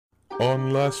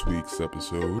On last week's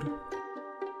episode...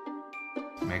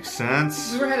 Makes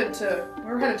sense. We were headed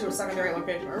to a secondary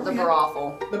location. The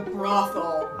brothel. The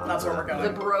brothel. That's where we're going.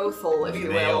 The brothel, if you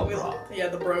Male will. brothel. Yeah,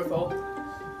 the brothel.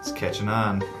 It's catching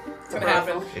on. It's gonna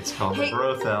happen. It's called Hey. the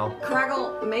brothel.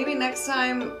 Craggle, maybe next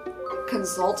time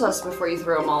consult us before you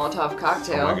throw a Molotov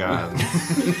cocktail. Oh my god.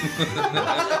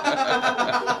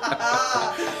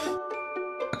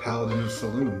 Paladin of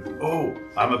Saloon. Oh,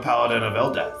 I'm a paladin of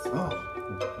Eldeath. Oh,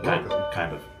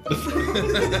 Kind of.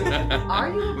 Are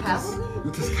you a paladin?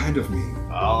 what does kind of mean?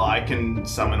 I can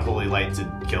summon holy light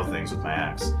to kill things with my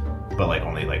axe, but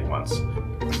only once.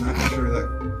 I'm not sure that.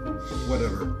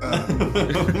 Whatever.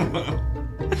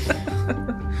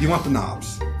 You want the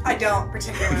knobs? I don't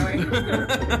particularly.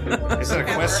 Is that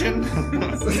a question?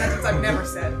 It's a sentence I've never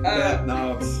said.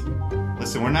 Knobs.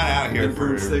 Listen, we're not out here for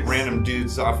Broomsticks. random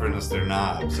dudes offering us their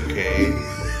knobs, okay?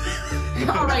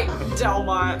 All right,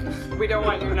 Delmont. We don't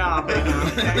want your knob right now.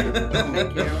 Okay?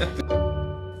 Thank you.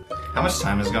 How much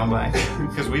time has gone by?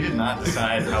 Because we did not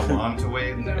decide how long to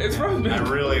wait. It's probably I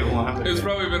been, really wanted it's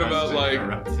probably been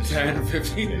about 10,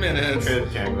 15 minutes. Could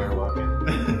Kangor walk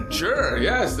in? Sure,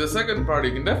 yes, the second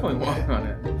party can definitely walk on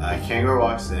it. Kangor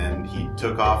walks in. He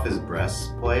took off his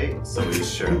breastplate, so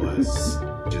he's shirtless.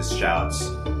 Just shouts,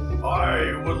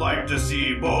 "I would like to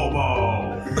see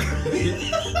Bobo."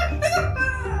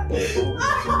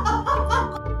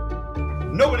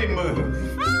 Nobody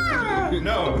move!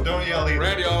 No, don't yell either.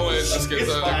 Randy always just gets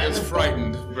It's fine.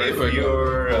 frightened very If quickly.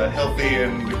 you're a healthy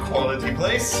and quality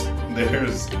place,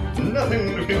 there's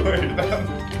nothing to be worried about.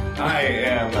 I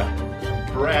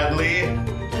am Bradley,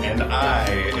 and I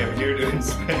am here to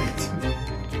inspect.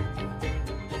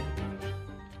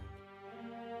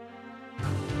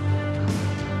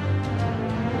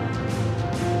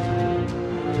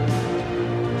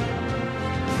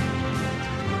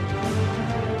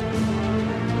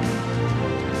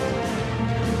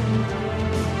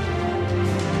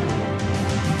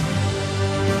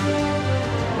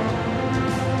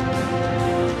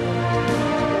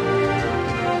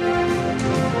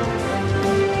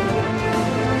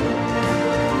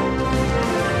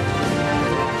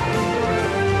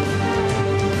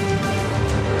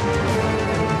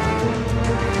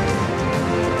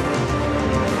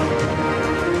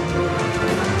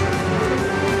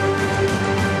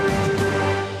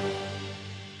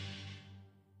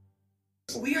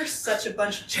 We are such a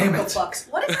bunch of Damn choco it. fucks.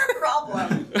 What is our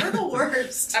problem? We're the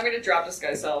worst. I'm gonna drop this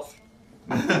guy's self.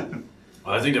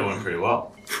 Well, I think that went pretty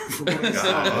well.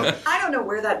 God. I don't know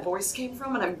where that voice came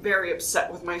from, and I'm very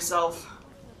upset with myself.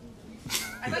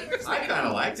 I thought you were just I making kind of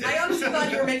fun. liked it. I honestly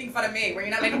thought you were making fun of me. Were you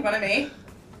not making fun of me?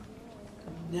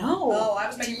 No. Oh, I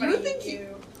was making Do fun you of think you.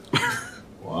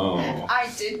 Whoa. I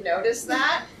did notice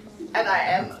that, and I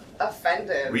am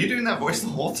offended. Were you doing that voice the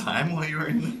whole time while you were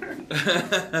in there?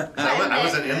 I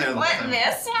wasn't in there the whole What, time.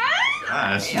 this one?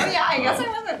 Gosh. Oh yeah, I guess I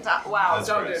wasn't. Wow, That's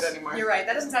don't gross. do it anymore. You're right.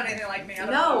 That doesn't sound anything like me. I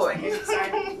don't No. know what I was thinking.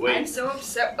 Sorry. I'm Wait, so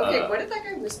upset. Okay, Uh, what did that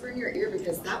guy whisper in your ear?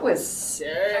 Because that was sick.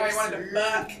 Oh, he wanted to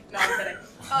buck. No, I'm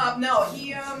kidding. No,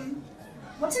 he,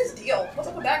 what's his deal? What's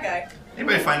up with that guy?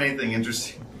 Anybody find anything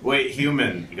interesting? wait,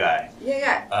 human guy.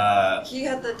 Yeah. He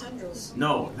had the tendrils.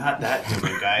 No, not that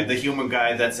human guy. The human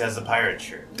guy that has the pirate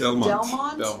shirt. Delmont.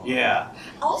 Delmont? No. Yeah.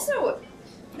 Also,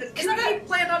 Isn't that how you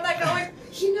planned on that going?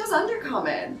 he knows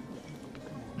Undercommon.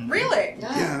 Really?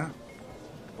 Yeah.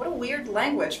 What a weird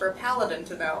language for a paladin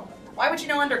to know. Why would you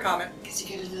know Undercommon? Because you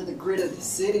get to know the grit of the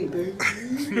city, baby.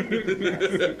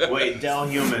 Wait, Del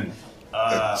Human.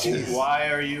 Jeez.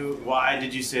 Why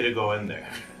did you say to go in there?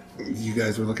 You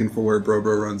guys were looking for where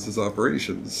Brobro runs his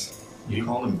operations. You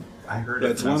called him. I heard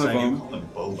That's it. from one of outside, them. You called him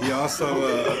Boba. He also,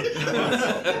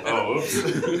 Oh, oops.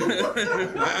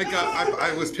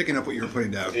 I was picking up what you were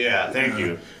putting down. Yeah, thank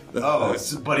you.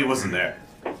 But he wasn't there.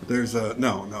 There's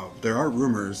no. There are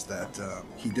rumors that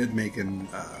he did make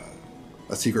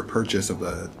a secret purchase of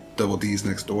the Double D's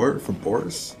next door from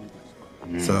Boris.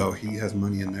 So he has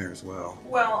money in there as well.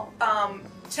 Well,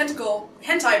 tentacle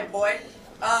hentai boy.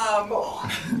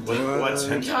 What's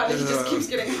him? God, it just keeps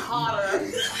getting hotter.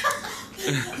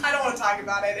 I don't want to talk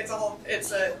about it.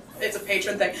 It's a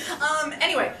patron thing.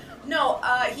 Anyway, no.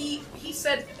 He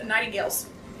said Nightingale's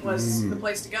was the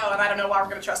place to go, and I don't know why we're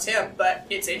gonna trust him, but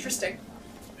it's interesting.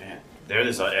 Man,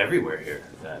 there's everywhere here.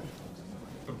 Then.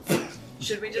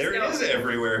 Should we just There go? it is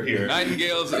everywhere here.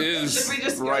 Nightingale's is Should we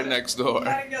just go right to- next door.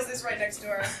 Nightingale's is right next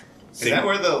door. Is that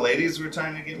where the ladies were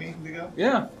trying to get me to go?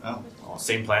 Yeah. Oh. Oh,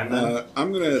 same plan then?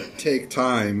 I'm gonna take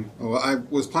time. Well, I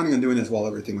was planning on doing this while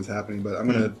everything was happening, but I'm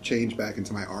gonna change back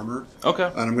into my armor, Okay.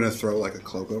 and I'm gonna throw like a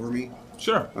cloak over me.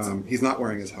 Sure. He's not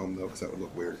wearing his helm though, because that would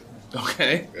look weird.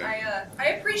 Okay. I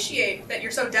appreciate that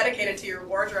you're so dedicated to your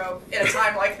wardrobe in a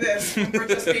time like this. We're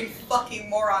just being fucking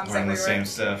morons Wearing the everywhere. same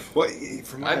stuff. What?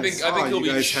 From what I think you he'll be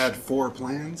guys had 4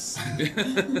 plans.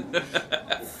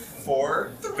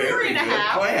 4 Three very and a good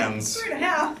half. plans.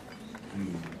 3.5.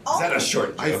 Is that a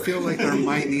short joke? I feel like there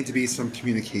might need to be some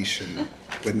communication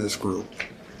in this group.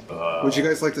 Would you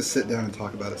guys like to sit down and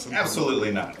talk about it sometime? Absolutely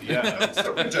not. Yeah,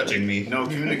 stop judging me. No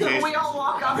communication. We all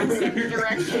walk off in separate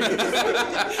directions.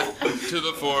 To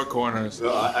the 4 corners.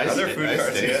 Well, I Are there stay- food I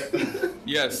carts stay. yet?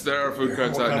 Yes, there are food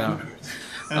carts out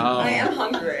now. I am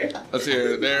hungry. Let's see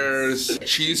here. There's a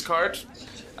cheese cart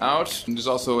out. And there's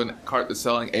also a cart that's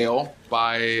selling ale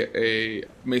by a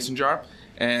mason jar.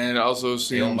 And also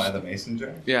seems... Ale by the mason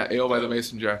jar? Yeah, ale by the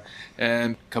mason jar.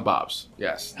 And kebabs.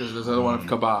 Yes, there's another one of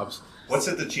kebabs. What's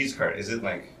at the cheese cart? Is it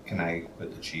like, can I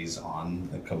put the cheese on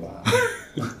the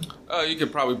kebab? You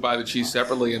could probably buy the cheese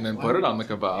separately and then put it on the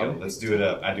Yo, kebab. let's do it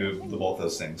up. I do both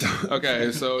those things.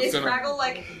 Okay, so it's Is gonna... Craggle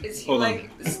like, is he Hold on. like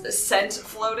scent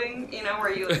floating, you know,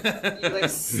 where you like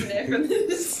sniff and then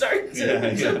start to...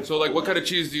 Yeah, yeah. So, like, what kind of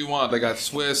cheese do you want? They got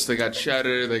Swiss, they got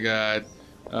cheddar, they got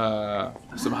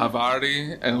some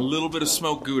Havarti, and a little bit of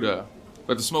smoked Gouda.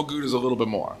 But the smoked Gouda is a little bit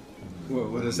more. Well,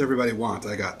 what does everybody want?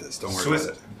 I got this. Don't worry Swiss.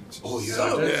 about it. Oh, you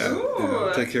got Yeah, this? yeah,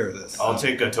 I'll take care of this. I'll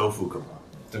take a tofu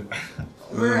kebab.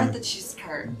 We're at the cheese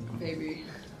cart, baby.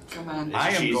 Come on. I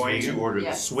am cheese going vegan? to order the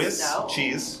Yes. Swiss No.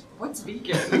 cheese. What's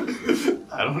vegan?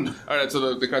 I don't know. All right,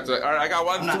 so the cart's like, all right, I got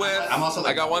one Swiss. I'm also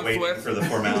like I got one waiting Swiss. for the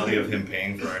formality of him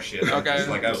paying for our shit. Okay, Just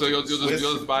like, so you'll Swiss,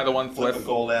 just buy the one flip a Swiss.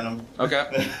 gold at him,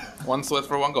 Okay, one Swiss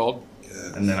for 1 gold.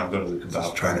 Yeah, and then I'll go to the kebab.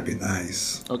 just trying to be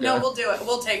nice. Okay. No, we'll do it.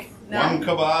 We'll take... No. One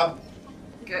kebab.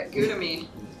 Gouda me.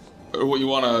 Or what you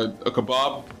want a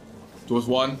kebab? With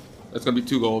 1? That's gonna be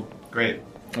 2 gold. Great.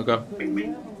 Okay.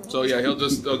 So yeah, he'll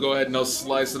go ahead and he'll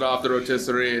slice it off the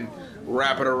rotisserie and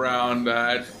wrap it around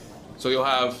that. So you'll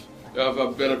have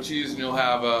a bit of cheese and you'll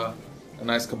have a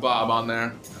nice kebab on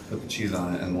there. Put the cheese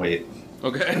on it and wait.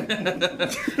 Okay.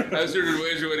 As you're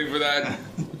waiting for that,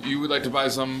 you would like to buy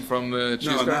some from the cheese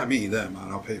No, cart? not me. Them.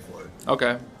 I'll pay for it.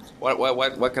 Okay.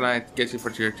 What can I get you for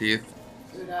your teeth?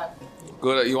 Gouda.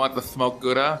 Gouda. You want the smoked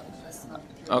Gouda?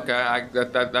 Okay,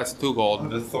 that's 2 gold.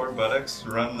 Does Thor Buttocks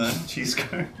run the cheese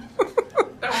cart?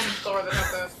 That wasn't Thor that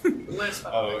had the list.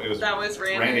 Oh, it was That was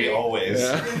Randy. Randy always.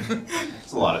 Yeah.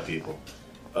 It's a lot of people.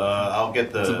 I'll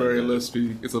get the. It's a very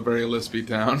lispy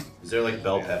town. Is there like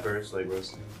bell peppers like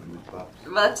roasted from the kebab?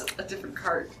 That's a different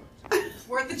cart.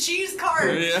 We're at the cheese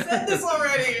cart. Yeah. Said this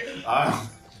already.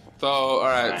 So all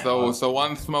right, so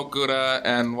 1 smoked Gouda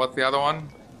and what's the other one?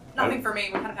 Nothing for me.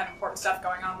 We kind of have important stuff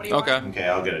going on. What do you Okay. want? Okay,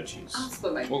 I'll get a cheese. I'll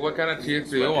split my... Well, what kind of cheese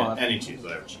do you want? Any cheese,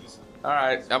 whatever cheese. All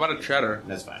right, how about a cheddar?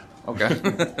 That's fine. Okay.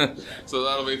 So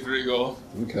that'll be 3 gold.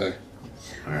 Okay.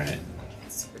 All right.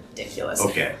 It's ridiculous.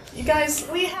 Okay. You guys,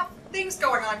 we have things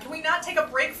going on. Can we not take a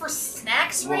break for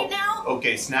snacks right now?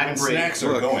 Okay, snack When break. snacks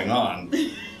are Look. going on,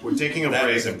 We're taking a that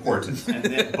break. is important. And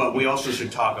then, but we also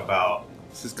should talk about.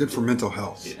 This is good for mental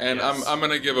health. And Yes. I'm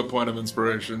gonna give a point of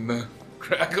inspiration to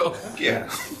Crackle, Yeah.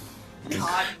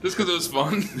 God. just because it was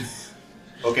fun.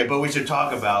 Okay, but we should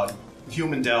talk about.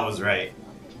 Human Dell was right.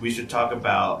 We should talk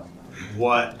about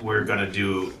what we're gonna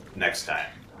do next time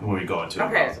when we go into a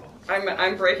Okay, brothel.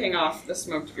 I'm breaking off the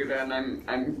smoked Gouda and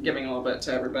I'm giving a little bit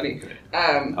to everybody.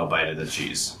 I'll bite of the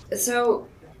cheese. So,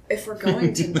 if we're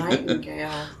going to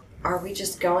Nightingale, are we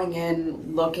just going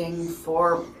in looking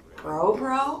for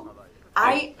Bro?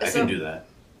 I can do that.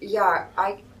 Yeah,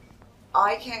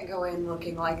 I can't go in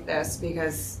looking like this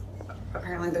because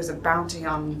apparently there's a bounty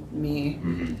on me.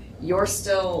 Mm-hmm. You're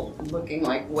still looking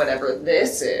like whatever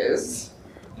this is.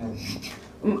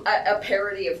 A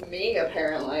parody of me,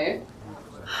 apparently.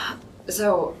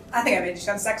 So, I think I made you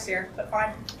sound sexier, but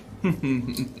fine.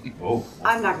 Oh,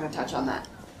 I'm not going to touch on that.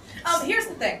 Here's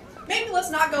the thing. Maybe let's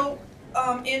not go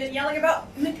in and yelling about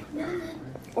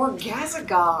Or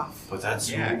Gazagoth. but that's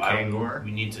Yeah, who Kangor.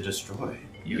 we need to destroy.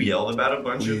 You yelled about a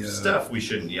bunch of Yeah. stuff we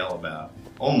shouldn't yell about.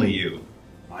 Only you.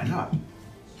 Why not?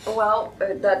 Well,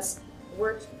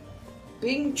 we're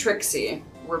being tricksy.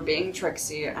 We're being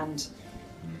tricksy and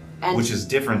Which is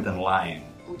different than lying.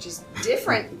 which is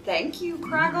different. Thank you,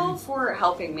 Craggle, for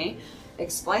helping me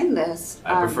explain this.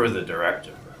 I prefer the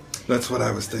director. That's what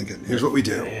I was thinking. Here's what we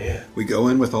do. Yeah. We go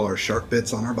in with all our sharp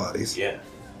bits on our bodies. Yeah.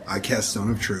 I cast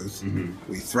Stone of Truth.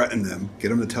 We threaten them, get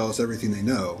them to tell us everything they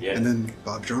know, Yeah. and then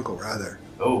Bob Drunk will rather.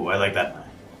 Oh, I like that.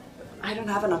 I don't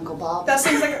have an Uncle Bob. That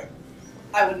seems like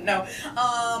I wouldn't know.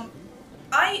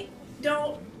 I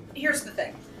don't. Here's the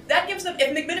thing. That gives them.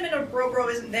 If McMiniman or Bro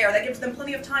isn't there, that gives them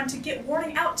plenty of time to get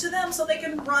warning out to them so they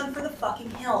can run for the fucking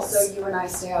hills. So you and I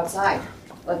stay outside.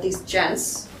 Let these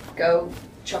gents go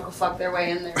chuckle fuck their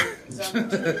way in there. Is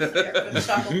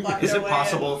Is it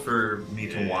possible for me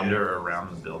to wander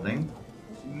around the building?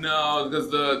 No, because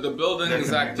the buildings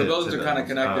They're the buildings connected are kind of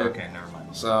to connected. Oh, okay, never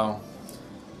mind. So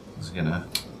I was gonna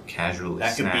casually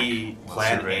That could snack be while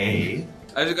plan surveying.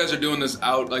 A. as you guys are doing this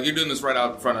out, like you're doing this right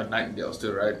out in front of Nightingale's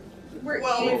too, right? We're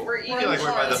Well, eating. we're feel like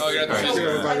we're by the Oh, you're at the cheese cheese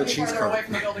cart. cart. By the slightly cheese farther cart. away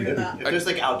from the building than that. If there's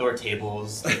like outdoor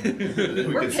tables, we We're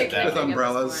could sit picnicking down. With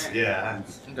umbrellas. at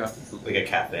this point. Yeah, Okay. like a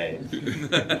cafe.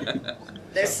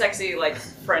 There's sexy like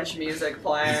French music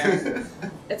playing.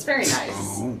 It's very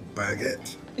nice. Oh,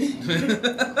 baguette.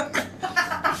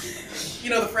 You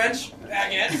know the French?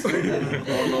 Baguette.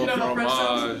 Oh no, You know how French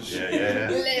sounds? fromage. Yeah.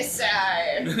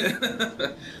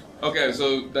 Listen. Okay,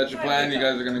 so that's your plan. You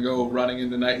guys are gonna go running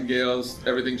into Nightingale's.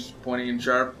 Everything's pointy and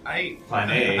sharp.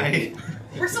 Plan A.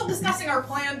 We're still discussing our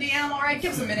plan, DM. All right,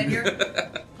 give us a minute here.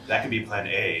 That could be plan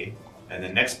A, and the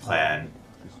next plan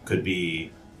could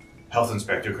be Health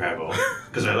Inspector Crabble,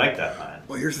 because I like that plan.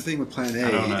 Well, here's the thing with Plan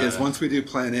I don't A know. is once we do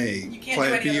Plan A, can't do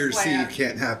Plan any B other or C plan.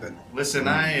 can't happen. Listen,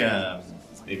 I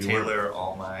Maybe we're, tailor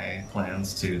all my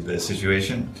plans to the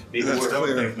situation. maybe That's we're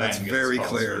clear. Think That's Nightingale's very calls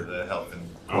clear. For the health and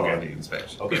quality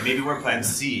inspection. okay. Maybe we're plan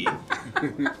C,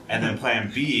 and then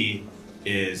plan B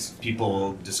is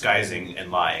people disguising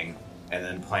and lying, and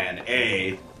then plan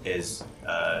A is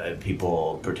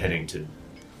people pretending to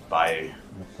buy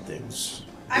things.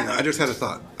 You know, I just had a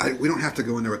thought. We don't have to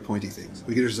go in there with pointy things.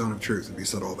 We get a zone of truth and be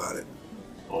subtle about it.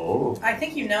 Oh, I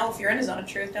think you know if you're in a zone of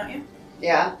truth, don't you?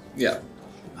 Yeah. Yeah.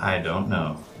 I don't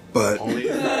know. But only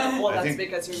Well, I that's think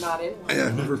because you're not in one.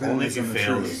 I've never been only in a if you zone of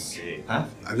fail to truth. see. Huh?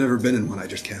 I've never been in one. I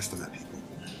just cast them at people.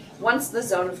 Once the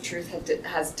zone of truth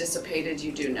has dissipated,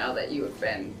 you do know that you have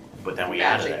been But then we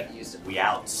out of magic it. used. We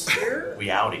outs. We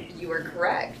outie. You were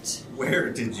correct. Where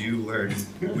did you learn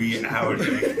we out on,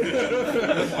 Who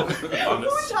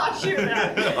the, taught you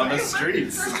that? on the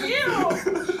streets. From you.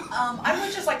 I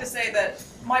would just like to say that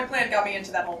my plan got me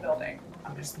into that whole building.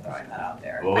 I'm just throwing that out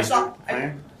there. What was your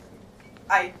plan?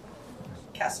 I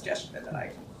cast suggestion that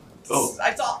I. Oh.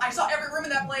 I saw every room in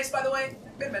that place. By the way,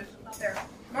 Bidman, not there.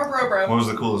 Nor Bro. What was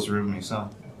the coolest room you saw?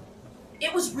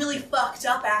 It was really fucked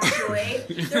up, actually.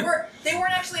 they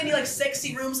weren't actually any like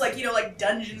sexy rooms, like like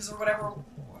dungeons or whatever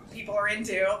people are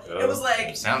into. It was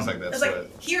like Sounds like it that's was like what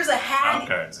here's a hag.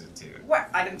 Outcard's into. What?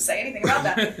 I didn't say anything about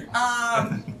that.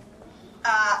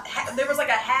 There was like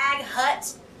a hag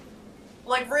hut,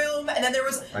 like room, and then there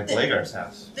was Like Lagar's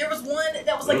house. there was one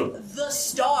that was like Ooh. the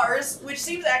stars, which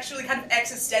seems actually kind of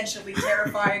existentially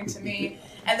terrifying to me.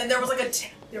 And then there was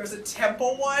like there was a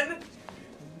temple one,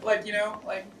 like You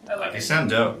sound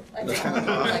dope. Like,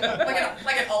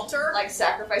 like an altar. like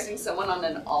sacrificing someone on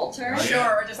an altar. Oh, Sure,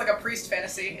 yeah. or just like a priest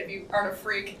fantasy if you aren't a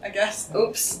freak, I guess.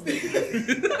 Oops.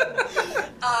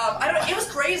 I don't know. It was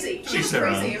crazy. She was Teach their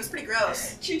crazy. own. It was pretty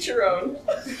gross. Cheat your own.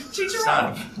 Cheat your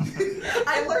Son own. of-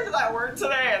 I learned that word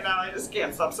today, and now I just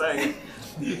can't stop saying it.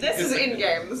 This is in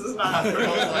game. This is not.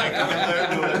 like, I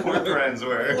learned who the pork rinds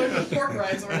were. Learned the pork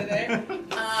rinds were today. I don't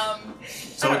know.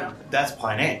 So that's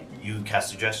plan A. You cast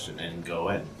suggestion and go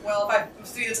in. Well,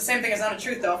 it's the same thing as Zone of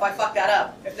Truth, though. If I fuck that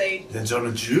up, if they Then Zone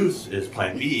of Truth is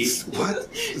plan B.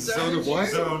 What? Zone of what?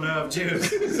 Zone of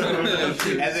juice. Zone of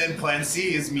juice. And then plan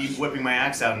C is me whipping my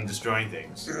axe out and destroying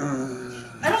things.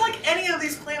 I don't like any of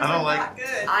these plans. I don't are like- not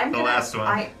good. I'm The gonna, last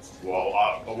one. Well,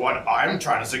 what I'm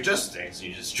trying to suggest things,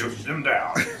 you just shoot them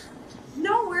down.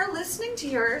 No, we're listening to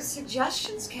your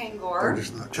suggestions, They're Kangor.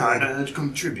 just not Trying good. to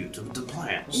contribute to the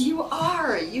plans. You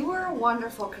are. You are a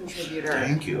wonderful contributor.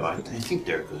 Thank you. I think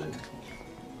they're good.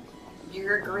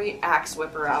 You're a great axe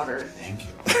whipper outer. Thank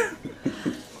you.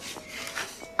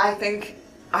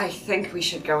 I think we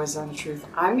should go with Zone of Truth.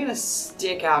 I'm gonna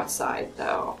stick outside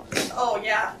though. Oh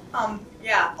yeah.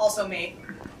 Yeah. Also me.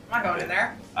 I'm not going in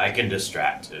there. I can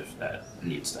distract if that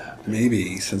needs to happen.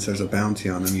 Maybe since there's a bounty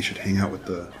on them, you should hang out with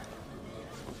the.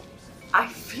 I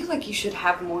feel like you should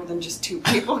have more than just two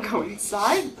people go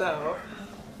inside though.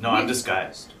 No, I'm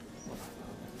disguised.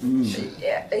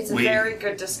 Yeah, it's a We- very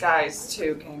good disguise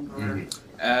too, Kangor. Mm-hmm.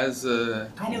 As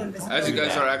I knew as you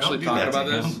guys are actually Don't do talking that about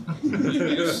to this, him.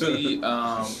 you do see,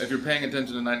 if you're paying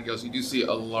attention to Nightingales, you do see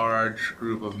a large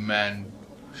group of men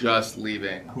just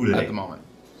leaving Who are at they? the moment.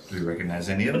 Do we recognize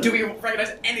any of them? Do we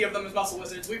recognize any of them as muscle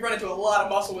wizards? We've run into a lot of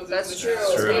muscle wizards. That's this true.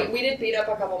 year. True. We did beat up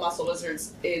a couple muscle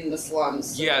wizards in the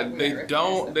slums. so Yeah, we they recognize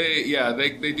don't. them.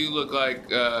 They do look like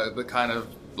the kind of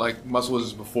like muscle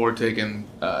wizards before taking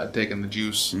the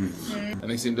juice, and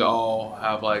they seem to all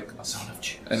have like A zone of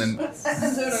juice. and then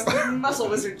Muscle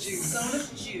wizard juice. Zone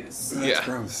of juice. That's Yeah.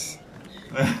 gross.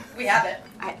 We have it.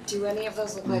 Do any of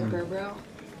those look like Burbro?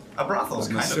 A brothal's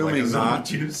I'm kind of like a assuming zone not. of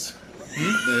juice.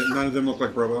 None of them look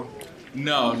like Robo.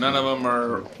 No, none of them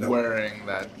are No. wearing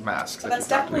that mask. That's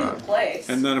you're talking definitely the place.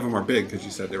 And none of them are big because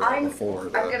you said they were I'm before.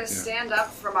 gonna stand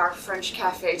up from our French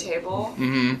cafe table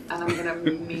Mm-hmm. and I'm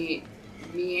gonna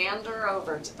meander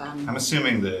over to them. I'm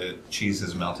assuming the cheese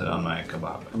has melted on my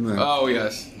kebab. I'm gonna, Oh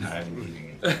yes. I'm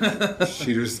eating it.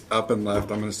 she's up and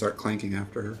left. I'm gonna start clanking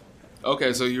after her.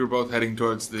 Okay, so you were both heading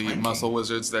towards the muscle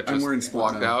wizards that I'm just wearing split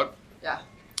walked now. out. Yeah.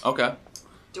 Okay.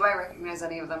 Do I recognize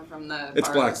any of them from the It's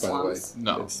bar black, of the by the way. slums?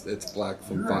 No. It's black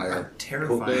from You're fire. a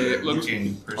terrifying They look,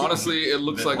 looking person honestly, it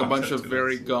looks that like a walks bunch up of to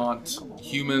very us. gaunt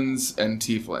humans and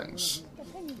tieflings.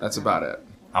 That's about it.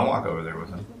 I'll walk over there with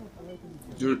him.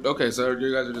 Okay, so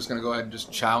you guys are just gonna go ahead and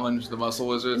just challenge the muscle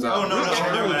wizards? Oh, no. I'm not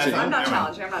challenging. I'm not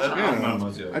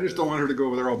challenging. I just don't want her to go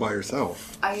over there all by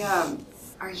herself.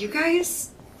 Are you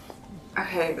guys?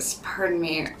 Okay, pardon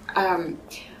me. I'm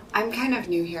kind of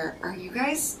new here. Are you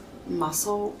guys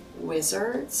muscle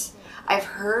wizards? I've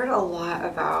heard a lot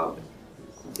about.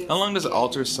 This How long does game.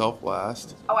 alter self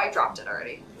last? Oh, I dropped it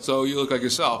already. So you look like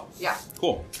yourself. Yeah.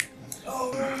 Cool.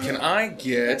 Oh, Can I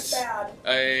get that's bad.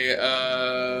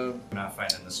 a I'm not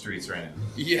fighting in the streets right now.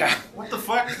 yeah. What the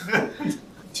fuck?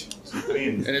 I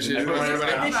mean, Initiative for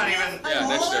everybody. I'm not even. Yeah,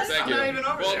 initiative, thank you. I'm not even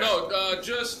over Well, there. no,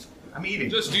 just I'm eating.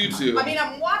 you two. I mean,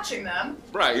 I'm watching them.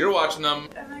 Right, you're watching them,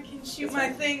 And I can shoot my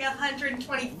thing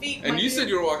 120 feet. and you said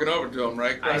you were walking over to them,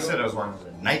 right? I Crackle? said I was walking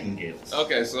with nightingales.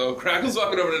 Okay, so Crackle's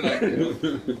walking over to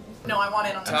Nightingale. No, I want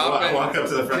in on Top that. I walk up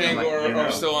to the front. And I'm Kangor like, you know.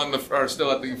 are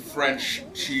still at the French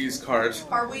cheese cart.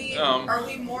 Are we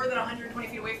more than 120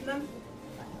 feet away from them?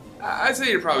 I'd say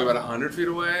you're probably about 100 feet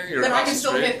away. You're Then I across can the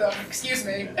still street. hit them. Excuse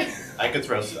me. I could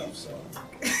throw stuff, so.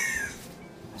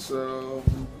 So.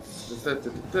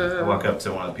 I walk up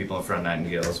to one of the people in front of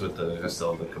Nightingales with the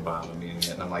still the kebab I'm eating it,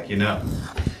 and I'm like, you know,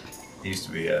 he used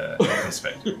to be a health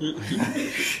inspector.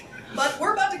 But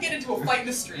we're about to get into a fight in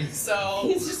the street, so.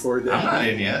 I'm not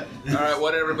in yet. All right,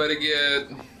 what did everybody get?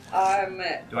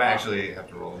 Do I actually have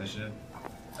to roll initiative?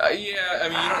 Yeah, I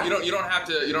mean you don't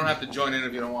have to join in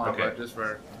if you don't want, Okay. but just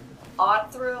for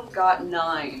Othrill got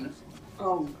 9.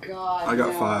 Oh God. I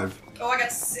got no. 5. Oh, I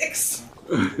got 6.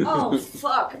 Oh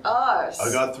fuck us.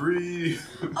 I got 3.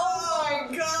 Oh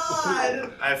my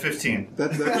god. I have 15.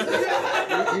 That's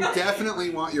you definitely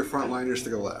want your frontliners to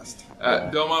go last.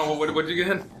 Delmon, what did you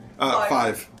get?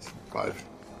 5. 5.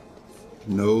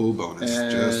 No bonus,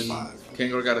 just 5.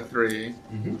 Kangor got a 3.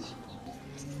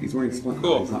 He's wearing splint.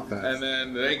 Cool. He's not fast. And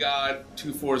then they got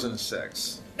 2 4s and a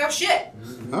 6. No shit.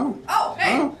 Oh. Oh,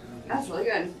 hey. Oh. That's really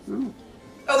good.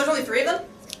 Oh, there's only 3 of them?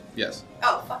 Yes.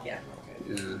 Oh, fuck yeah.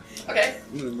 Yeah. Okay.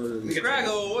 I'm gonna murder these.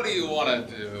 Craggle, what do you want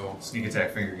to do? Sneak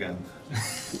attack finger gun.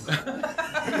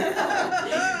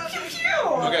 Pew, pew.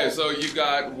 Okay, so you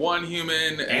got 1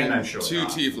 human And and I'm showing 2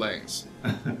 off. tieflings.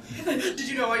 Did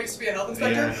you know I used to be a health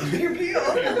inspector? Yeah. Pew, pew.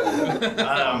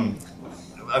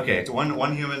 Okay,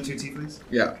 one human, 2 tieflings?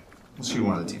 Yeah. Let's shoot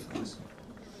one of the tieflings.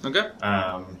 Okay.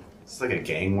 It's like a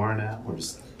gang war now. We're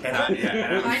just And I, yeah,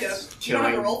 and I'm Kind of. You don't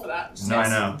have to roll for that. No, I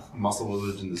know. muscle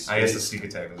wizards in the I guess the space. sneak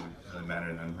attack doesn't really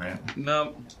matter then, right?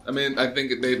 No, I mean I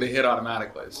think they hit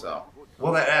automatically. So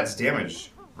Well, that adds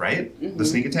damage, right? Mm-hmm. The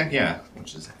sneak attack, yeah.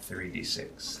 Which is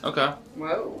 3d6. okay.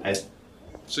 Whoa.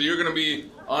 So you're gonna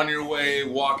be on your way,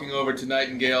 walking over to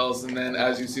Nightingale's, and then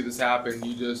as you see this happen,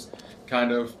 you just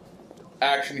kind of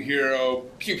action hero,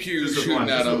 pew pew, This is shooting one.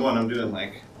 at This is him. one I'm doing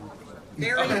like. Very,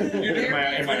 You're doing,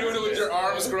 very. you're doing it with your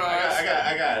arms crossed,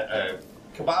 I got a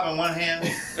kebab in one hand,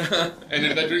 and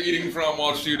then that you're eating from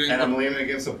while shooting. and I'm leaning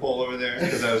against a pole over there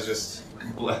because I was just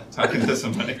talking to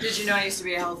somebody. Did you know I used to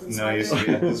be a health No, I inspector? used to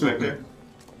be an inspector.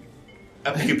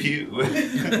 A pew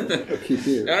pew. Keep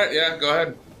you. All right, yeah, go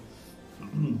ahead.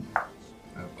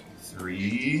 Okay,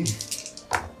 3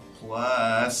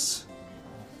 plus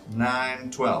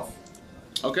 9, 12.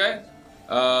 Okay.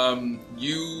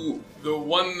 The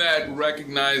one that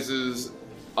recognizes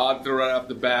Othra right off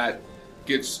the bat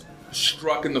gets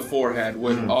struck in the forehead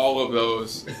with all of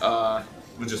those,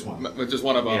 With just one. with just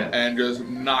one of them, Yeah. and just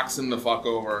knocks him the fuck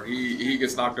over. He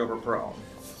gets knocked over prone.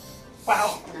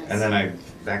 Wow. And then I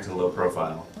back to low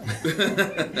profile.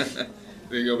 Then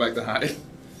you go back to hide.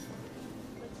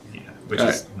 Yeah, which All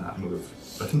is not move.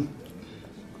 But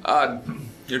Odd.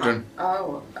 Your turn.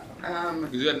 Oh,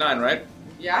 'Cause you had 9, right?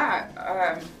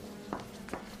 yeah.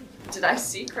 Did I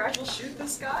see Crackle shoot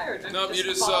this guy, or did Nope. it You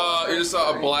just fall saw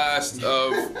a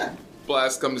over?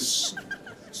 blast come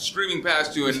streaming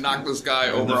past you and knock this guy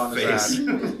over the on his face.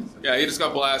 ass. Yeah, he just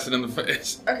got blasted in the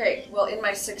face. Okay, well, in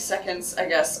my 6 seconds, I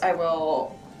guess I'm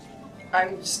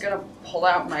just gonna pull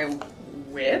out my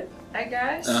whip, I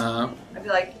guess. Uh huh. I'd be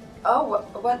like, oh,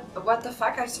 what the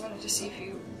fuck? I just wanted to see if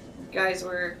you guys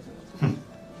were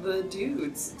the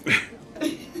dudes.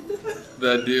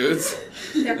 The dudes.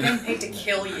 They're getting paid to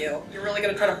kill you. You're really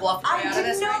gonna try to bluff your way out of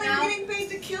this right now? getting paid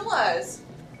to kill us.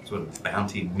 That's what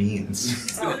bounty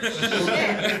means. Oh,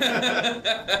 shit.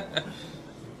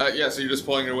 Yeah, so you're just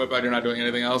pulling your whip out. You're not doing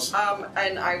anything else.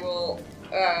 And I will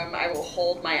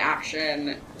hold my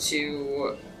action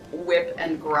to whip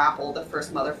and grapple the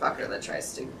first motherfucker that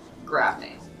tries to grab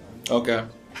me. Okay.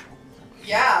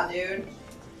 Yeah, dude.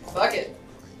 Fuck it.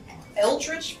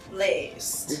 Eldritch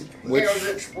Blast. Which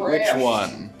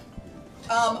one?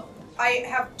 I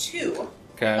have 2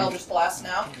 Okay. Eldritch Blasts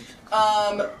now.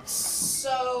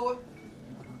 So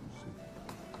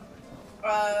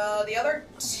the other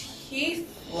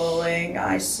tiefling,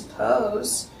 I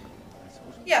suppose.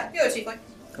 Yeah, the other tiefling.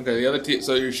 Okay. The other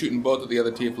so you're shooting both at the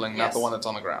other tiefling, not Yes. the one that's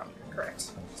on the ground.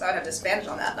 Correct. So I'd have disadvantage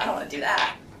on that, and I don't want to do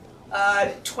that.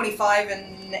 25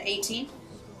 and 18.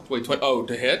 Wait,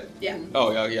 to hit? Yeah.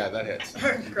 Oh, yeah, that hits. I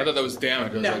Great. thought that was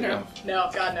damage. I was No, like, no,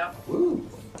 God, no. Woo.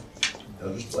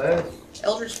 Eldritch Blast.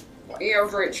 Eldritch.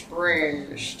 Eldritch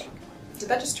Blast. Did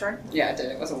that just turn? Yeah, it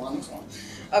did. It was a 1.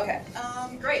 Okay.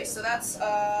 Great. So that's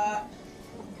not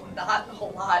a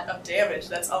whole lot of damage.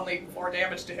 That's only 4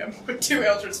 damage to him with 2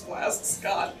 Eldritch Blasts.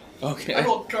 God, Okay. I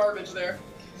rolled garbage there.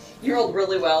 You rolled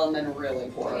really well and then really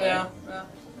poorly. Yeah.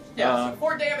 So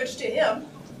 4 damage to him,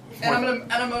 and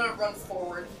I'm gonna run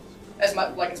forward as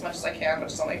much as I can,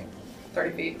 which is only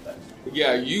 30 feet. But.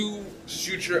 Yeah, you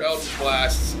shoot your Eldritch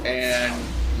Blasts, and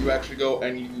you actually go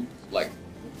and you,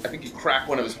 I think you crack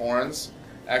one of his horns,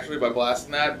 actually, by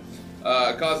blasting that,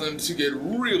 causing him to get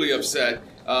really upset,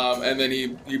 and then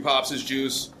he pops his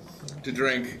juice to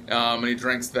drink, and he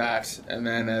drinks that, and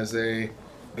then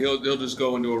he'll just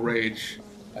go into a rage.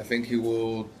 I think he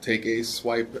will take a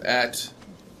swipe at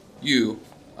you,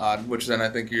 which then I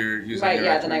think you're using Right, your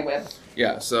yeah, action. then I whip.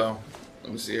 Yeah, so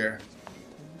let me see here.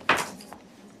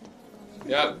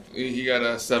 Yep, he got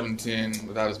a 17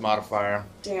 without his modifier.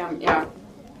 Damn, yeah.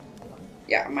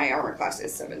 Yeah, my armor class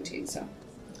is 17, so.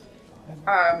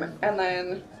 And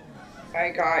then I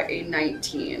got a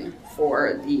 19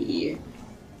 for the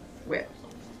whip.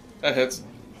 That hits.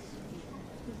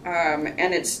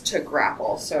 And it's to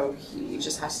grapple, so he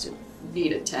just has to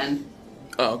beat a 10.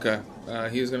 Oh, okay.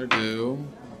 He's gonna do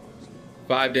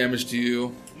 5 damage to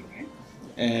you,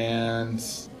 and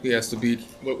he has to beat.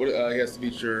 He has to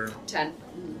beat your 10.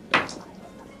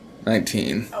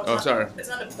 19. it's Oh, not- sorry. It's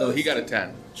not a Oh, he got a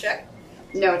 10. check.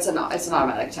 No, it's an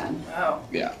automatic 10. Oh,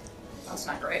 Yeah. that's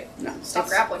not great. No. Stop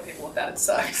grappling people with that. It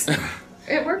sucks.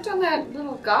 It worked on that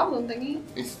little goblin thingy.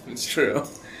 It's true.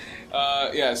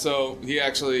 Yeah. So he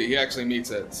actually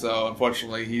meets it. So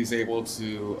unfortunately, he's able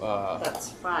to. That's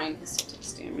fine. He still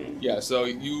takes damage. Yeah, so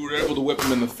you were able to whip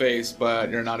him in the face, but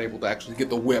you're not able to actually get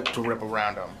the whip to rip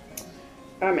around him.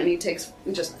 And he takes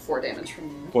just 4 damage from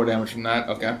me. 4 damage from that,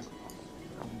 okay.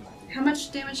 How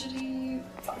much damage did he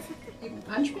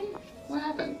punch me? What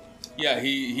happened? Yeah,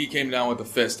 he came down with a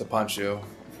fist to punch you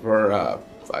for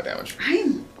 5 damage.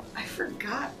 I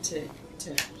forgot to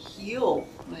heal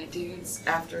my dudes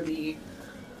after the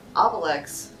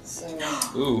Obelix, so...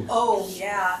 Ooh. Oh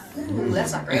yeah. Ooh,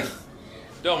 that's not great.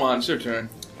 Delmon, it's your turn.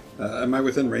 Am I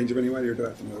within range of anybody, or do I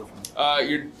have to move?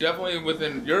 You're definitely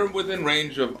within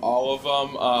range of all of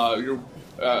them. You're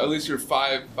at least you're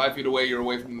 5 feet away.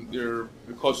 You're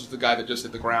closest to the guy that just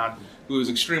hit the ground, who is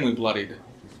extremely bloodied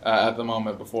at the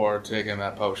moment before taking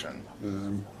that potion.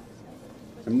 I'm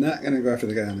not going to go after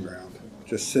the guy on the ground.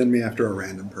 Just send me after a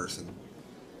random person.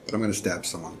 But I'm going to stab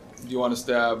someone. Do you want to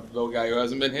stab the guy who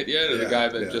hasn't been hit yet, or the Yeah, guy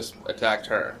that yeah. just attacked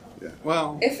her? Yeah.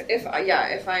 Well, If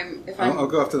I'm I'll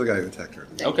go after the guy who attacked her.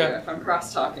 Thank Okay. you. If I'm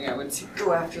cross-talking, I would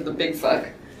go after the big fuck.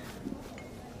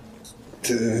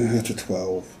 To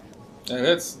 12. And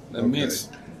that Okay. means.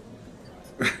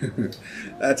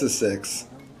 That's a 6.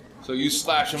 So you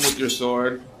slash him with your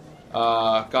sword,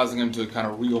 causing him to kind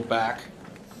of reel back.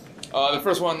 The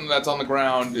first one that's on the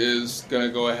ground is going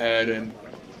to go ahead and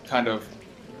kind of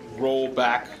roll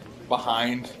back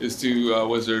behind his 2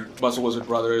 Muscle Wizard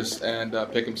brothers and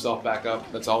pick himself back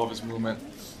up. That's all of his movement.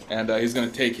 And he's going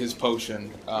to take his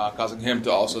potion, causing him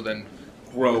to also then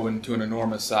grow into an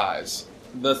enormous size.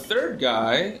 The third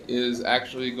guy is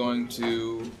actually going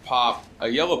to pop a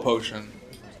yellow potion.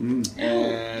 And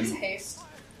It's haste.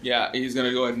 yeah, he's going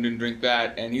to go ahead and drink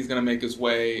that, and he's going to make his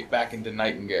way back into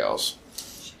Nightingale's.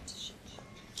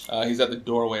 He's at the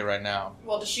doorway right now.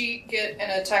 Well, does she get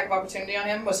an attack of opportunity on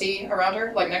him? Was he around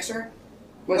her, like next to her?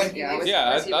 Was, When he yeah, leaves? was,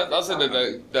 Yeah, was he I'll say with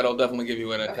that that'll definitely give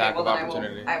you an Okay, attack well, of then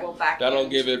opportunity. I will back That'll in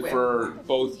give it with- for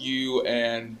both you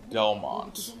and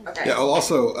Delmont. Okay. Yeah, I'll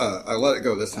also, I let it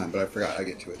go this time, but I forgot I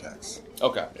get 2 attacks.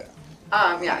 Okay. Yeah.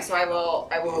 Yeah, so I will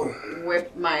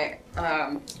whip my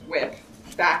whip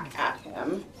back at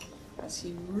him as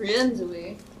he runs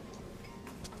away.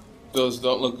 Those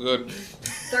don't look good.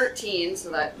 13,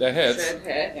 so that hits. should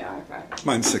hit. Yeah, okay.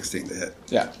 Mine's 16 to hit.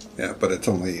 Yeah. Yeah, but it's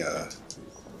only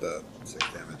the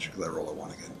 6 damage because I roll a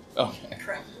 1 again. Okay.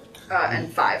 Correct.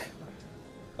 And 5.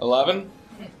 11?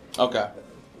 Okay.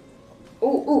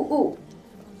 Ooh.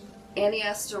 And he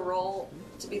has to roll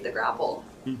to beat the grapple.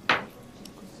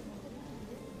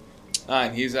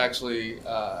 9. He's actually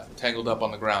tangled up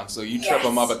on the ground, so you trip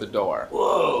him up at the door.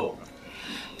 Whoa!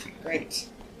 Great.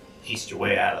 Pieced your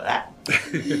way out of that.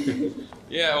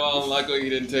 Yeah, well, luckily he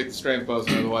didn't take the strength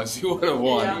potion, otherwise he would have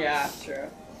won. Yeah, true.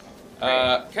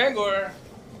 Kangor,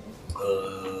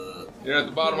 you're at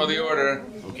the bottom of the order.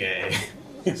 Okay.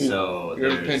 So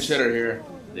You're the pinch hitter here.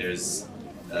 There's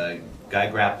a guy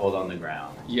grappled on the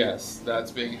ground, Yes,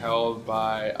 that's being held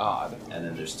by Odd. and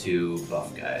then there's 2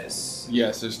 buff guys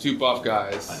Yes, there's 2 buff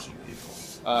guys punching people.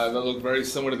 that look very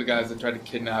similar to the guys that tried to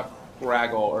kidnap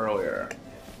Raggle earlier.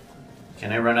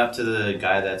 Can I run up to the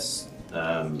guy that's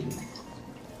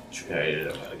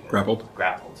Grappled?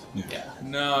 Grappled. Yeah. Yeah.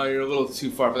 No, you're a little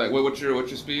too far for that. Wait, what's your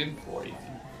speed? 40.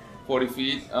 40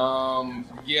 feet.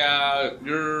 Yeah,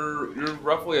 you're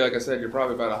roughly, like I said, you're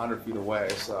probably about 100 feet away,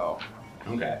 so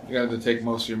Okay. you have to take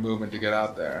most of your movement to get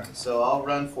out there. So I'll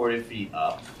run 40 feet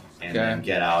up and Okay. then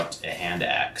get out a hand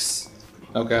axe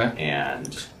Okay.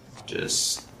 and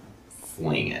just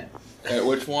fling it. At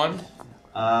which one?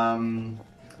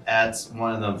 At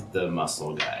one of the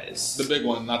muscle guys. The big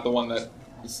one, not the one that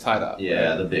is tied up.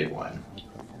 Yeah, the big one.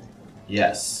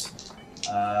 Yes.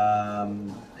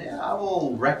 Yeah, I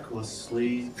will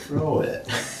recklessly throw it.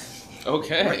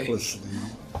 Okay. Recklessly.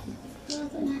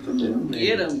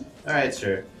 Get him. All right,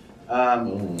 sure.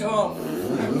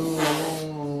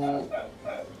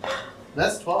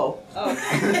 That's 12. Oh.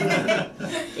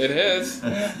 It is.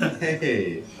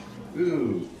 Hey.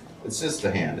 Ooh. It's just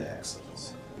a hand axe.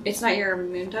 It's not your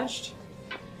moon touched?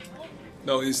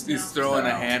 No, he's throwing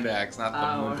a hand axe, not the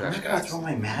Oh, moon I'm touch just gonna axe. throw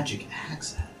my magic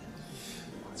axe at it.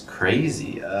 It's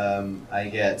crazy. I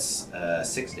get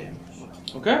 6 damage.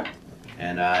 Okay.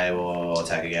 And I will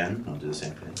attack again. I'll do the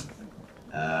same thing.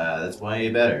 That's way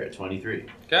better. 23.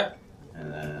 Okay.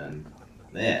 And then,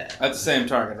 yeah. That's the same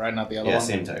target, right? Not the other Yeah, one?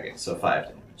 same target. So 5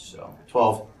 damage. So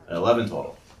 12, 11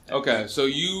 total. Okay, so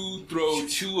you throw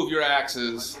 2 of your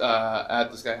axes at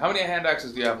this guy. How many hand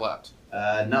axes do you have left?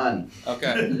 None.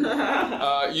 Okay.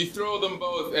 You throw them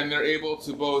both, and they're able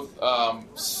to both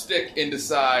stick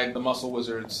inside the muscle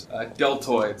wizard's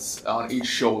deltoids on each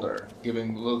shoulder,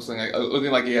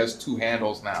 looking like he has 2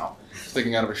 handles now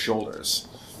sticking out of his shoulders.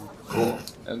 Cool.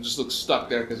 And just looks stuck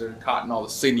there because they're caught in all the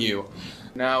sinew.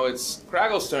 Now it's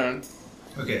Craggle's turn.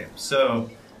 Okay, so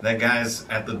that guy's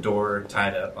at the door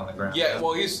tied up on the ground. Yeah,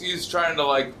 well, he's trying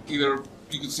to either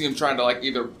you can see him trying to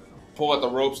either pull at the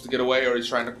ropes to get away, or he's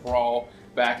trying to crawl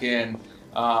back in,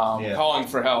 calling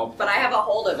for help. But I have a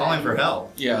hold of Calling it. for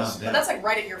help. Yes. But that's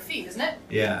right at your feet, isn't it?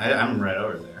 Yeah, I'm right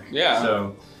over there. Yeah.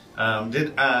 So,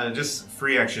 did just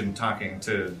free action talking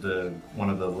to one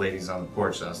of the ladies on the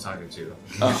porch that I was talking to.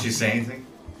 Did she say anything?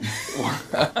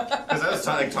 Because I was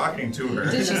talking to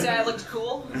her. Did she say I looked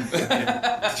cool? Did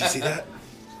you see that?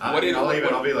 What did-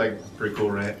 I'll be like, pretty cool,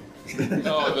 right?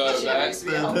 Oh, She that. makes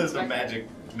me help. That's a magic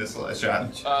missile I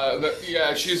shot.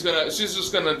 Yeah, she's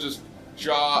just gonna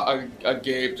jaw a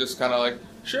gape, just kind of like,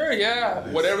 sure, yeah,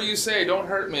 whatever you say, don't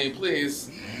hurt me, please.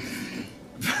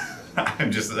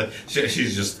 I'm just,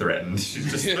 she's just threatened.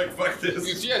 She's just like, fuck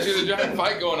this. Yeah, she's a giant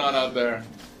fight going on out there.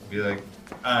 Be like,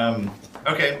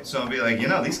 okay, so I'll be like,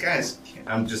 these guys,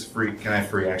 I'm just free, can I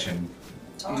free action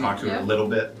talk to her a little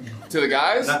bit? To the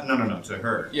guys? No, to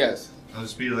her. Yes. I'll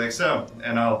just be like, so,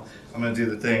 and I'm gonna do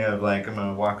the thing of I'm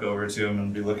gonna walk over to him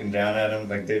and be looking down at him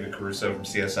like David Caruso from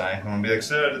CSI. I'm gonna be like,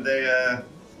 so, did they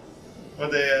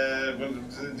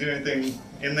do anything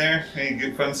in there? Any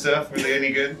good fun stuff? Were they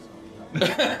any good?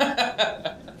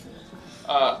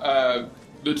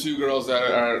 The 2 girls that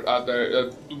are out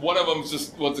there, one of them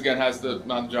just once again has the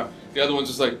mountain jump. The other one's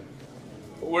just like,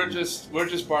 we're just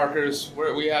barkers.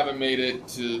 We haven't made it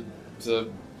to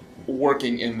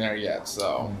working in there yet,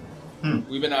 so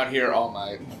we've been out here all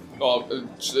night. Well,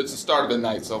 it's the start of the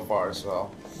night so far, so.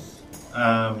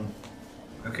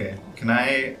 Okay. Can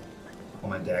I pull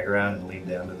my dagger out and lean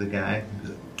down to the guy? And be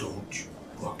like, don't you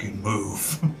fucking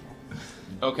move.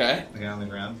 Okay. The guy on the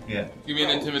ground? Yeah. Give me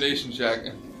an intimidation check.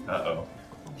 Uh-oh.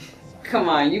 Come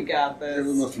on, you got this.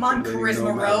 Come on,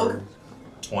 charisma rogue.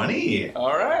 20.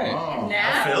 All right. Oh,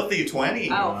 Nah. a filthy 20.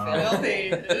 Oh,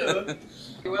 Filthy. Ew.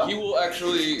 You will?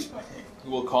 He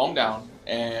will calm down,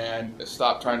 and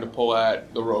stop trying to pull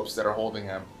at the ropes that are holding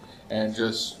him, and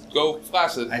just go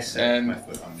flaccid. I set and my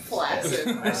foot on his Flaccid.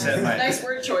 I set my Nice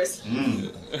word choice.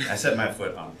 I set my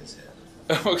foot on his head.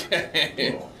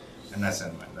 Okay. And that's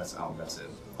it. That's it.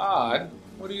 Odd.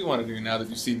 What do you want to do now that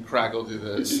you've seen Crackle do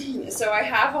this? So I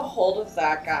have a hold of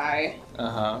that guy.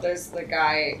 Uh-huh. There's the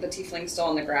guy, the tiefling still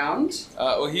on the ground.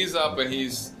 Well, he's up and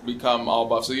he's become all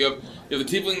buff. So you have the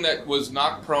tiefling that was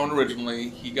knocked prone originally.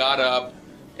 He got up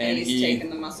and he's taking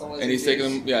the muscle. and he's taking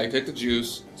them. Yeah, he took the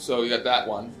juice. So you got that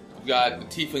one. You got the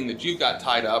tiefling that you got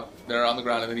tied up. They're on the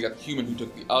ground, and then you got the human who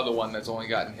took the other one that's only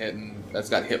gotten hit and that's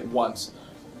got hit once.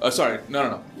 Sorry,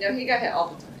 no. No, he got hit all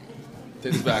the time.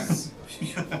 Take this back.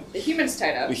 The human's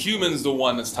tied up. The human's the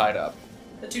one that's tied up.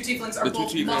 The two tieflings are The two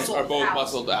both tieflings muscled are both out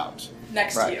muscled out.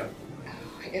 next Right. to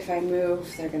you. If I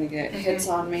move, they're gonna get hits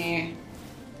on me.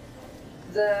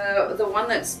 The one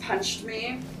that's punched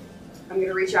me, I'm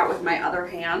gonna reach out with my other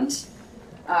hand,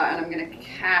 and I'm gonna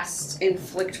cast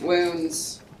Inflict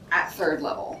Wounds at 3rd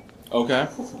level. Okay.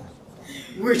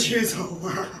 Which is a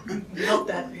lot. Help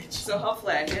that bitch. So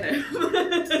hopefully I hit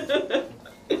him.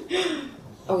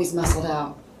 Oh, he's muscled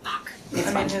out. Fuck.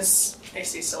 I mean, his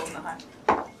AC still isn't that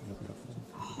high.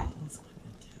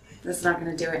 That's not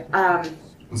gonna do it.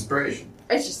 Inspiration.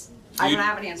 It's just I You- don't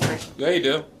have any inspiration. Yeah, you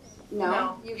do.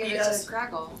 No, you gave he it does. to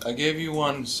Crackle. I gave you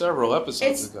one several episodes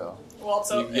It's- ago. Well,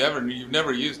 so You've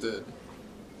never used it.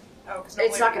 Oh, 'cause It's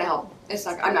normally- not gonna help. It's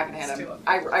not. I'm not gonna hit It's him. too low.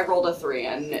 I rolled a 3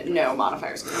 and no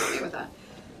modifiers can help me with that.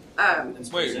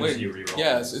 Wait. You reroll.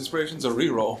 Yes, inspiration's a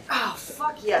reroll. Oh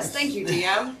fuck yes! Thank you,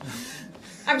 DM.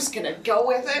 I'm just gonna go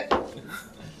with it.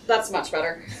 That's much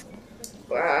better.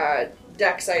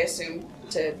 Dex, I assume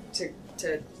to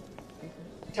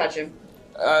touch him,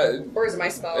 or is it my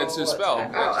spell? It's your spell. Oh,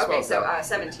 It's your okay. spell. So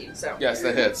 17. So Yes,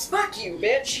 that hits. fuck you,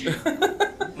 bitch.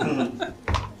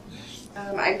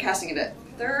 I'm casting it at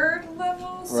 3rd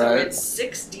level, so Right. it's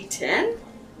 6d10.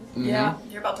 Yeah,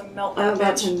 you're about to melt I'm that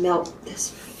about bitch. to melt this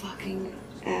fucking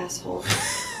asshole.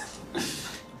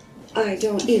 I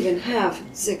don't even have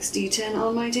 6d10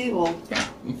 on my table. How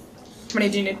many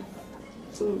do you need?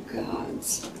 Oh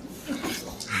gods.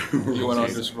 You went on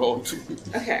just rolled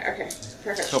Okay,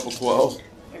 perfect. couple 12.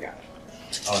 I got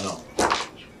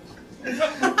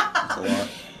it.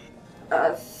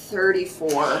 Oh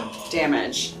 34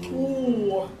 damage.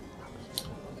 Ooh.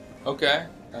 Okay.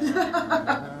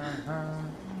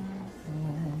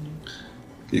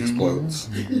 He explodes.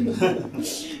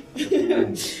 Is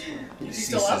he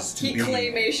still up? He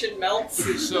claymation melts.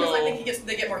 Because I So think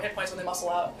they get more hit points when they muscle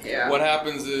out. Yeah. what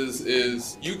happens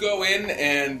is you go in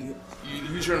and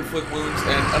you use your inflict wounds, and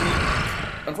I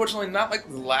mean, unfortunately, not like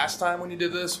the last time when you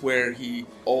did this, where the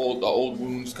old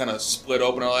wounds kind of split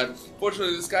open and all that.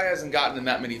 Fortunately, this guy hasn't gotten in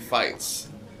that many fights,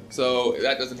 so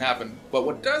that doesn't happen. But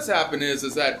what does happen is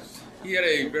that he had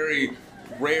a very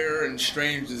rare and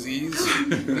strange disease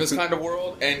in this kind of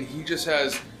world, and he just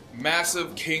has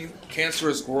massive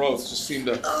cancerous growths just seem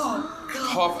to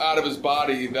puff out of his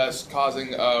body, thus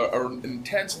causing an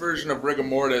intense version of rigor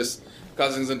mortis,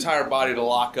 causing his entire body to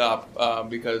lock up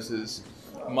because his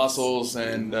muscles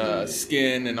and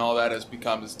skin and all that has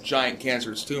become this giant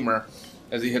cancerous tumor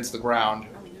as he hits the ground.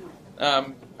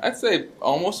 I'd say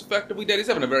almost effectively dead. He's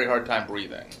having a very hard time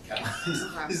breathing. no.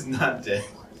 He's not dead.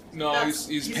 No, That's-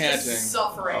 he's just panting.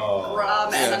 suffering. Oh.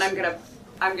 Gross. And then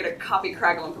I'm gonna copy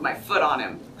Craggle and put my foot on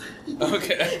him.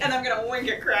 Okay. And I'm gonna wink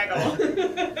at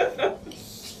Craggle.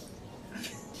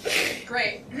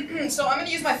 Great. So I'm going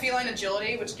to use my feline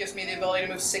agility, which gives me the ability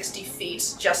to move 60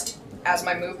 feet just as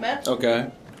my movement, Okay.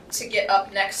 to get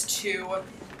up next to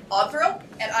Oddthrill.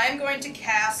 And I am going to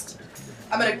cast...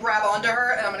 I'm going to grab onto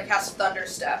her, and I'm going to cast Thunder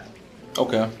Step.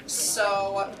 Okay.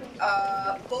 So,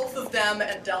 both of them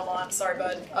and Delmont, sorry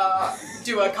bud,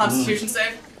 do a Constitution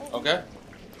save. Okay.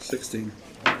 16.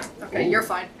 Okay, you're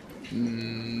fine.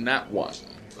 Not one.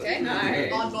 Okay,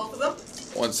 Nice. on both of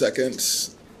them. 1 second.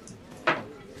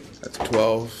 That's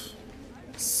 12.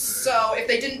 So, if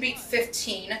they didn't beat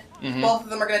 15, both of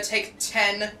them are going to take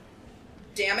 10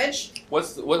 damage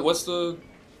What's the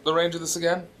range of this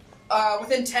again?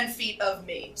 within 10 feet of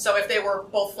me. So, if they were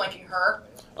both flanking her,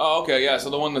 Oh, okay, yeah. So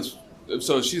the one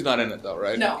so she's not in it though,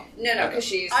 right? no. No, because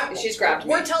she's I'm- grabbed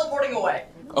me. We're teleporting away.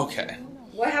 Okay.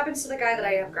 What happens to the guy that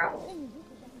I have grappled?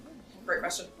 Great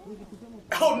question.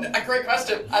 Oh, a great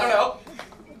question. I don't know.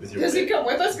 With your Does he whip. come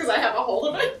with us because I have a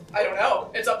hold of it? I don't know.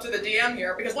 It's up to the DM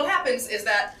here. Because what happens is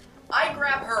that I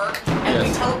grab her and we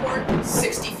Yes. teleport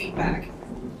 60 feet back.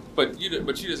 But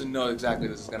she doesn't know exactly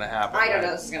this is gonna happen. I don't right?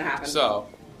 know this is gonna happen. So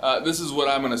this is what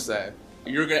I'm gonna say.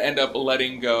 you're going to end up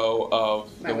letting go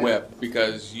of My the whip. whip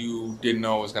because you didn't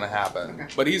know it was going to happen. Okay.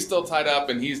 But he's still tied up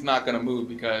and he's not going to move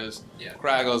because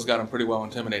Kraggle's got him pretty well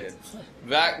intimidated.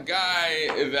 That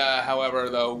guy, that, however,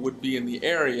 though, would be in the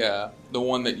area, the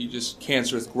one that you just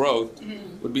cancerous growth,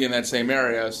 would be in that same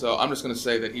area. So I'm just going to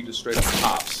say that he just straight up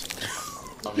pops.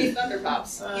 He thunder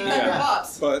pops. He thunder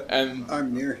pops. But And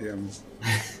I'm near him.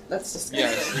 That's disgusting.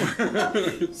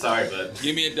 yes, Sorry, bud.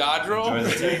 give me a dodge roll. Enjoy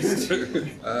the taste.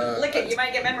 Lick it, you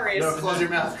might get memories. No, close your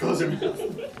mouth. Close your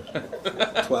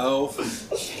mouth.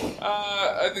 12.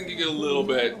 I think you get a little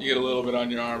bit. You get a little bit on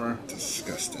your armor.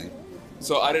 Disgusting.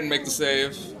 So I didn't make the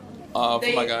save for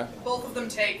my guy. Both of them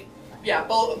take. Yeah,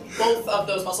 both of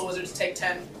those muscle wizards take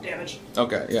 10 damage.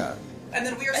 Okay, yeah. And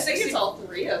then we are I think 60. it's all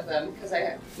three of them because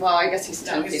I guess he's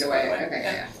 10 feet he's away. further away. Okay,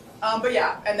 Yeah. yeah. But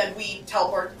yeah, and then we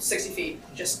teleport 60 feet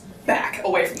just back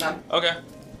away from them. Okay.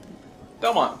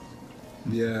 Delmont.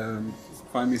 Yeah,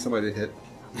 find me somebody to hit.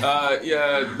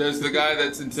 Yeah, there's the guy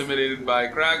that's intimidated by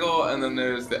Craggle, and then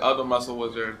there's the other muscle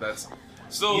wizard that's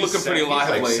still looking pretty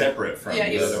lively. Like separate from Yeah,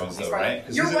 the he's- other ones, he's though, right. right?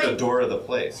 Because You're he's at the right. door of the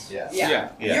place. Yeah.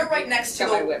 Yeah. Yeah. You're right next to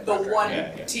Got my whip the marker. one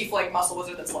Yeah, yeah. tiefling muscle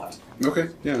wizard that's left. Okay,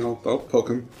 yeah, I'll poke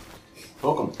him.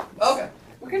 Welcome. Okay.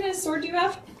 What kind of sword do you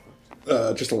have?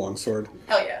 Just a long sword.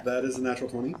 Hell yeah. That is a natural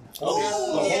 20.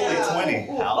 Oh, yeah. holy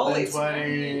 20. Paladin Holy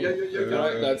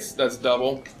 20. That's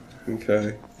double.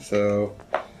 Okay, so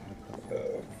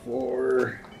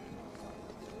 4.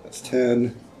 That's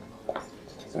 10.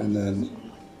 And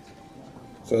then,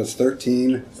 so that's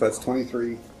 13. So that's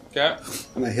 23. Okay.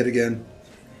 And I hit again.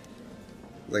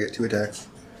 I get 2 attacks.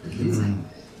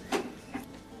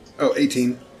 Oh,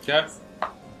 18. Okay.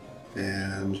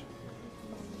 And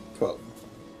 12.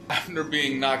 After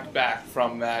being knocked back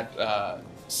from that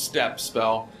step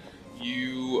spell,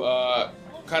 you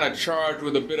kind of charge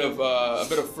with a bit of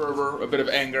fervor, a bit of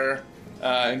anger,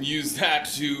 and use that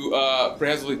to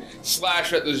prehensively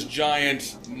slash at this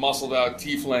giant, muscled-out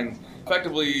tiefling,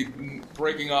 effectively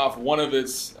breaking off one of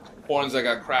its horns that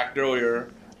got cracked earlier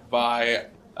by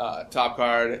top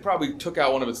card. It probably took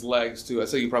out one of its legs too. I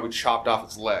say you probably chopped off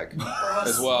its leg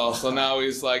as well. So now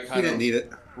he's like He kind didn't of need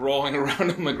it. rolling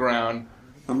around on the ground.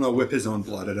 I'm gonna whip his own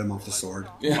blood at him off the sword.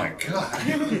 Yeah. Oh my god.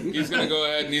 He's gonna go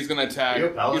ahead and he's gonna attack. You a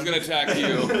He's paladin? gonna attack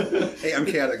you. Hey, I'm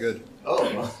chaotic good.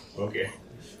 Oh, okay.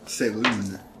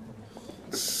 Saloon.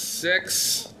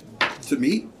 6. To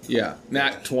me? Yeah.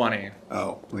 Nat 20.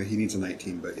 Oh, well, he needs a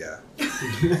 19, but yeah.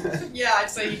 Yeah, I'd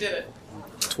say he did it.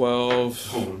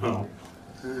 12 Oh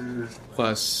no.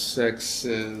 plus 6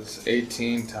 is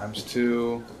 18 times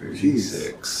 2.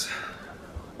 36.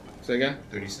 Say again?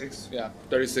 36? Yeah.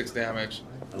 36 damage.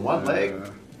 And one leg.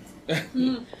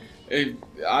 I'm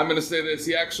gonna say this.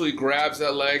 He actually grabs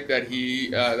that leg that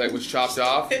that was chopped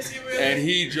off, Hits you with and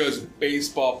he just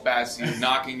baseball bats you,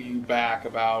 knocking you back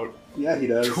about Yeah, he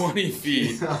does. 20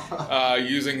 feet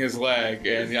using his leg,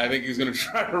 and I think he's going to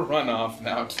try to run off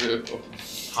now, too.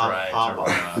 Hop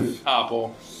on.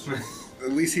 Hopple.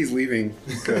 At least he's leaving,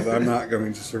 because I'm not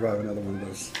going to survive another one of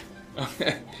those.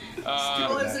 Okay.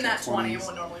 Well, it's in that 20. It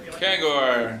won't normally be like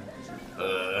Kangor.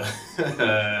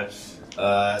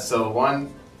 So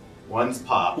one's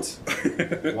popped.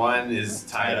 One is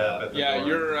tied up. at the Yeah, door.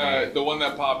 you're the one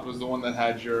that popped was the one that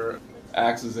had your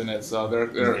axes in it, so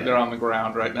they're on the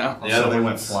ground right now. The So other they went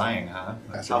one's- flying, huh?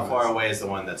 How far away is the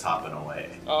one that's hopping away?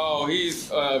 Oh, he's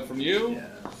from you? Yeah.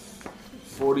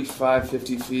 45,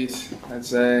 50 feet, I'd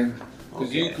say. Because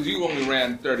Okay. you only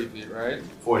ran 30 feet, right?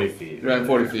 40 feet. You ran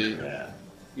 40 feet. Yeah.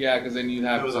 Yeah, because then you'd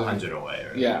have It was to- 100 away,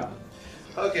 right? Yeah.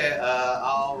 Okay,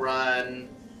 I'll run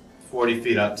 40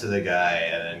 feet up to the guy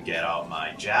and then get out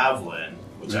my javelin,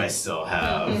 which I still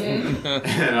have,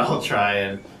 and I'll try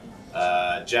and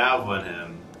javelin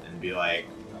him and be like,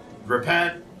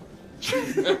 repent.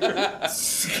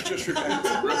 Just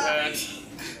repent.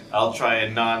 I'll try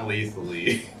and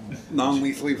non-lethally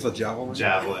Non-lethally with a javelin.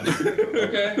 javelin.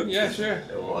 Okay, yeah, sure.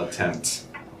 I will attempt.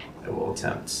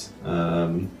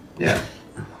 Yeah.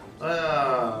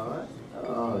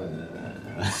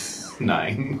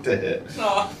 9 to hit.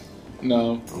 Oh,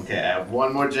 No. Okay, I have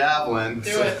one more javelin.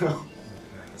 Do it.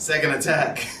 Second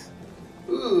attack.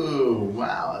 Ooh,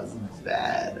 wow, that's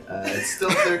bad. It's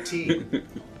still 13.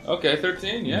 Okay,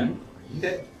 13, yeah.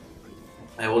 Okay.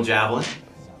 I will javelin.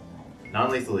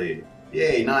 Non-lethally.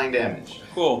 Yay, 9 damage.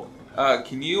 Cool.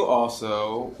 Can you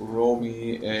also roll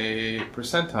me a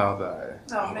percentile die?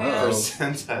 oh man.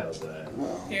 Percentile die.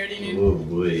 Here, do you need? Oh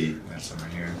boy. That's some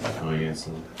right here. Oh, yes.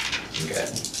 Okay.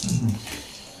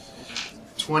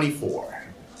 24%.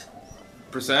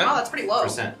 Oh, that's pretty low.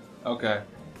 Okay.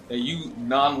 You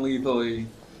non-lethally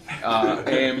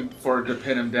aim to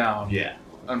pin him down. Yeah.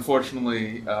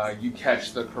 unfortunately, you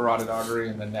catch the carotid artery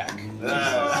in the neck.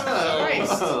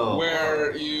 Oh.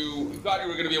 Where you thought you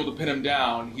were going to be able to pin him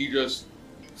down, he just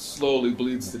slowly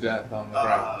bleeds to death on the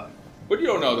ground. But you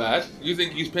don't know that. You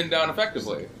think he's pinned down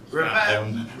effectively.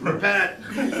 Repent! Repent!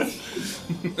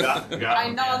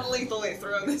 I non-lethally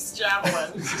throw this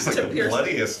javelin It's like to the pierce.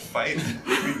 bloodiest fight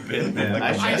we've been in. Like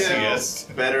I the should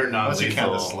messiest. better not Unless you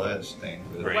count the lethal sledge thing.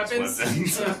 race Weapons.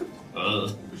 weapons.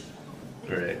 Ugh.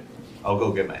 Great. I'll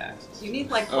go get my axe. You need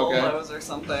like Okay. bolos or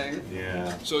something.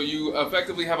 Yeah. So you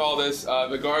effectively have all this.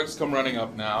 The guards come running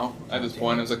up now at this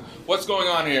point. It's like, what's going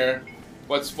on here?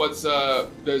 What's there's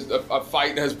a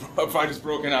fight has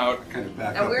broken out. Kind of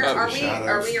back And up where into are the we? shadows.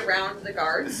 Are we around the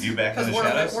guards? You back in Because the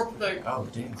shadows? we're the Oh,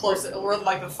 damn. closest. We're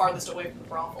like the farthest away from the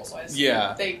brothel, so I assume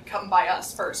Yeah. they come by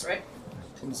us first, right?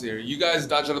 Let's see here. You guys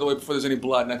dodged out of the way before there's any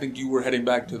blood, and I think you were heading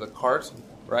back to the cart,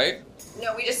 right?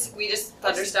 No, we just Just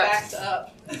thunderstruck backed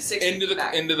up. 6 Into feet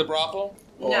back. the brothel.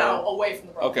 No, away from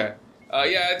the brothel. Okay.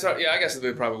 Yeah, I guess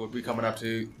they probably would be coming up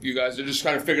to you guys. They're just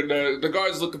kind of figuring. The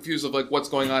guards look confused of like what's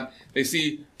going on. They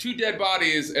see 2 dead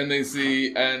bodies, and I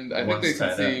think One's they can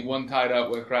tied see up. one tied up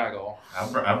with Craggle.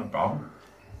 I'll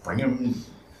bring him.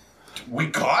 We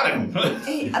caught him.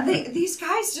 Hey, these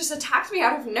guys just attacked me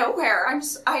out of nowhere. I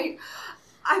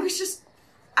was just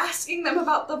asking them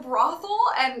about the brothel,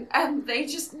 and they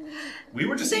just. We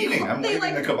were just They- eating. I'm they,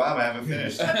 leaving like- the kebab. I haven't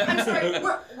finished. I'm sorry,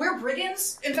 we're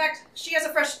brigands. In fact, she has a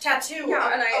fresh tattoo.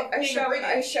 Yeah, and of I being a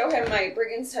brigand. show him my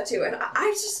brigand's tattoo, and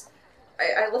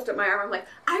I lift up my arm. I'm like,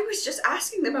 I was just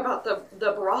asking them about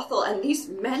the brothel, and these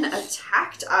men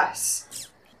attacked us.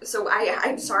 So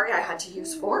I'm sorry I had to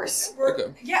use force.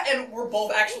 Okay. Yeah, and we're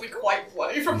both actually quite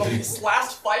bloody from the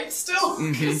last fight still. So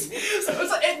it's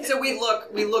like, So we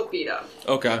look beat up.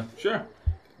 Okay, sure.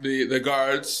 The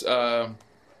guards,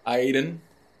 Aiden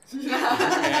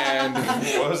and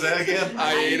What was that again?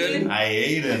 Aiden I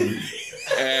ate him.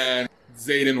 and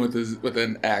Zayden with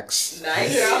an X.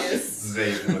 Nice.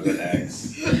 Zayden with an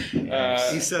X.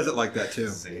 He says it like that too.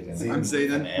 Zayden. I'm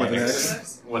Zayden with an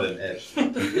X. What an X.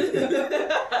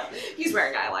 He's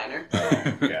wearing eyeliner.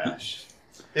 Oh, gosh.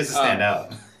 It's a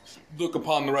standout. Look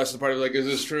upon the rest of the party like, is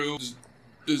this true?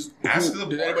 Ask the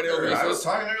did anybody porter. notice I was this?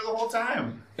 talking to her the whole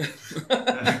time.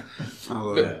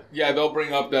 Oh, Yeah, they'll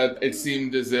bring up that it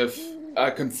seemed as if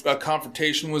a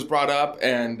confrontation was brought up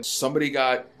and somebody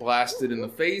got blasted in the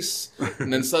face,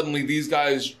 and then suddenly these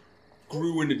guys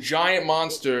grew into giant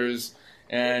monsters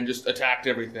and just attacked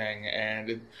everything.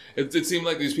 And it seemed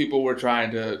like these people were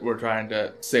trying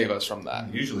to save us from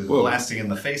that. Usually the Whoa. blasting in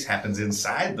the face happens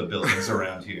inside the buildings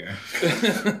around here.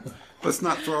 let's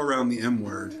not throw around the M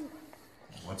word.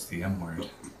 What's the M word?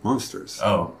 Monsters.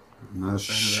 Oh. I'm not a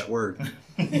fan of that word.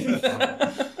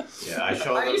 Yeah, I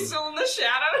showed Are them. you still in the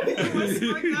shadow?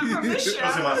 Whispering that from the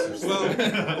shadow.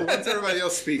 Well, once everybody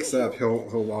else speaks up, he'll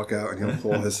walk out and he'll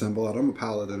pull his symbol out. I'm a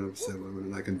paladin of Sinwin,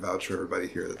 and I can vouch for everybody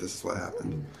here that this is what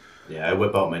happened. Yeah, I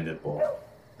whip out my nipple.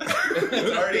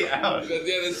 It's already out. Yeah,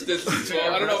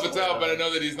 well, I don't know if it's out, but I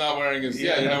know that he's not wearing his.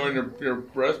 Yeah, you're not wearing your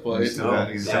breastplate. He's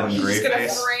telling He's gray just gonna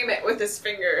face. frame it with his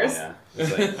fingers. Yeah.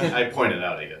 It's like, I pointed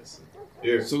out, I guess.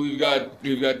 Here. So we've got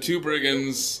 2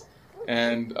 brigands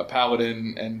and a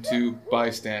paladin and 2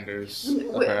 bystanders.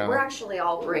 We're Apparently. actually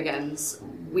all brigands.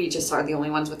 We just are the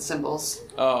only ones with symbols.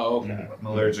 Oh, okay. I'm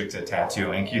allergic to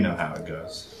tattoo ink. You know how it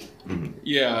goes.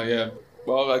 Yeah.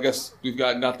 Well, I guess we've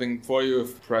got nothing for you.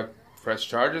 If press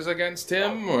charges against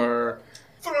him, or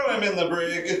Throw him in the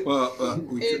brig. Well,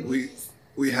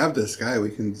 we have this guy. We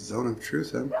can zone of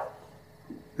truth him,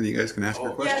 and you guys can ask your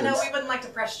yeah, questions. no, we wouldn't like to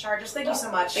press charges. Thank you so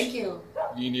much. Thank you.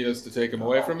 do you need us to take him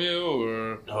away from you,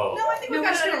 or? No, No, I think we've No,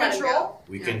 got we're it under gonna let him control.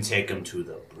 we can take him to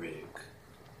the brig.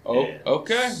 Oh, Yeah.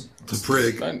 okay. The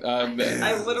brig. Fine.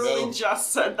 I literally no.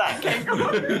 just said that,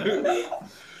 Kangaroo.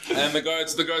 And the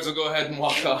guards will go ahead and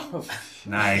walk off.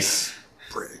 Nice.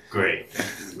 Brig. Great.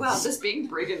 Wow, this being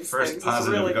brigands First things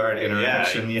positive is really guard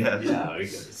interaction yet. Yeah, we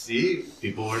can see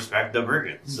people respect the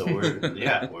brigands, so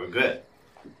we're good.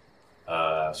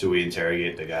 Should we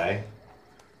interrogate the guy?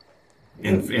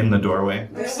 In the doorway.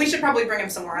 We should probably bring him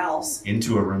somewhere else.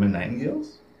 Into a room in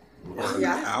Nightingales?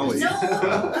 Yeah. Alley. No,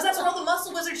 because that's where all the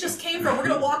muscle wizards just came from. We're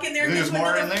gonna walk in there and get There's into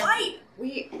more in another there? fight.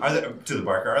 We Are there to the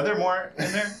Barker? Are there more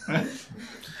in there?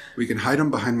 We can hide him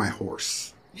behind my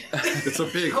horse. It's a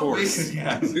big horse.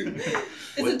 Yeah. it's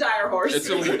a dire horse. It's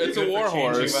a war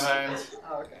horse. Behind.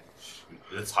 Oh, okay.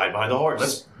 Let's hide behind the horse.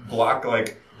 Let's block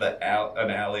like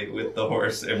an alley with the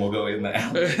horse, and we'll go in the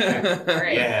alley.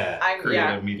 Great. Yeah. Create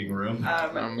Yeah. a meeting room.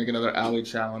 I'll make another alley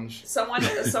challenge. Someone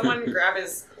grab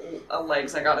his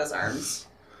legs. I got his arms.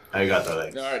 I got the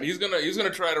legs. All right, he's gonna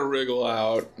try to wriggle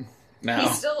out. now.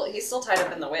 He's still tied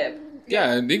up in the whip.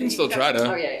 Yeah, you can still try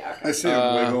Oh to. yeah. I see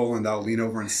him wiggle, and I'll lean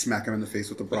over and smack him in the face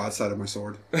with the broadside of my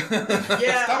sword.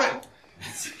 Yeah. Stop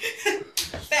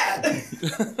Bad.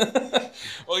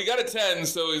 Well, he got a 10,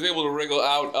 so he's able to wriggle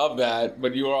out of that,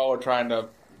 but you all are trying to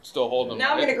still hold him.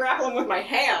 Now I'm right? gonna grapple him with my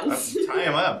hands. Tie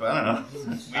him up. I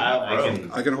don't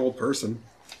know. I can hold person.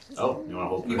 Oh, you want to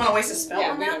hold? You want to waste a spell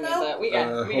Yeah, on we that don't need though? that. We got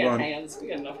hold on. hands. We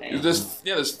got enough hands.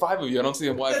 There's 5 of you. I don't see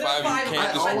why There's 5 of five you of can't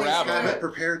us. just I always grab have him. it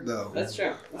prepared, though. That's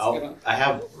true. That's a good one. I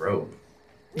have rope.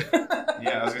 Yeah,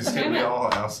 I was gonna say we all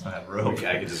also had rope. Okay,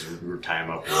 I could just tie him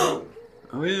up. with rope.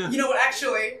 Oh, yeah. You know what?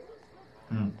 Actually,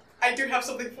 I do have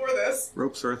something for this.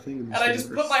 Ropes are a thing. And I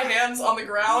just put my hands on the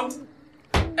ground,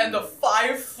 and the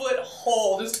 5-foot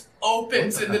hole just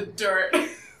opens in the dirt.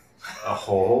 A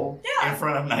hole? Yeah. In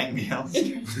front of Nightingale.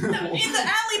 In the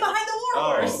alley behind the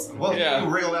warhorse. Oh, well, Yeah. you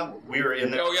wriggled out. We were in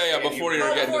there. Oh, yeah, before you were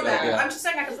getting Before to that, that, yeah. I'm just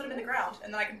saying I can put him in the ground,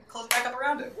 and then I can close it back up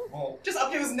around him. Well, Just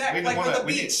up to his neck, we like wanna- with a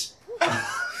we need- beach.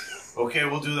 Okay,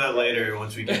 we'll do that later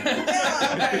once we get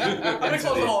I'm gonna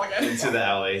close the hole again. into the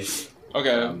alley.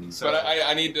 Okay, So- but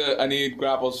I need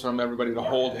grapples from everybody to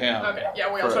hold him. Okay,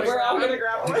 yeah, we all try to We're all grab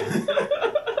gonna him. grapple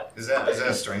him. is that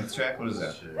a strength check? What is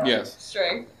that? Yes.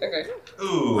 Strength. Okay.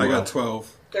 Ooh. I got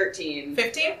 12. 13.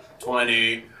 15?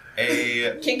 20.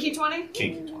 a. Kinky 20?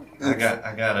 Kinky 20. I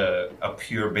got a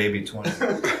pure baby 20.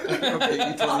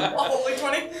 Okay, A holy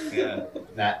 20? Yeah.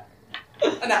 That.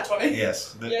 A nat 20?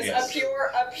 Yes. Yes, a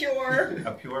pure A pure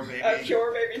baby.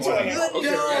 baby 20. Good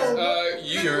Okay, no.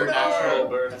 you Natural are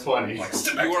birth 20.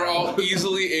 you are all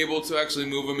easily able to actually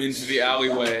move him into the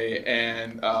alleyway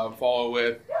and follow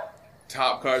with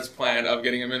Top Card's plan of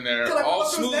getting him in there, Can I all pull up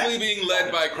those smoothly neck? being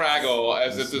led by Craggle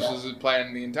as if this was his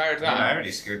plan the entire I time.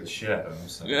 already scared the shit out of him.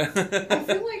 So. I Yeah.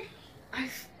 feel like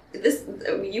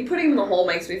you putting him in the hole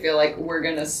makes me feel like we're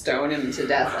gonna stone him to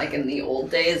death like in the old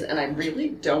days, and I really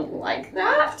don't like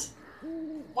that.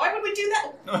 Why would we do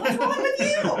that? What's wrong with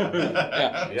you?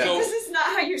 Yeah. Yeah. So This is not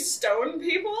how you stone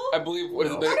people. I believe what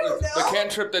is it, I don't the know.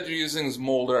 cantrip that you're using is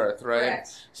Mold Earth, right?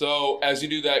 Correct. So as you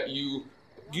do that, you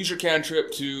use your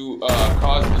cantrip to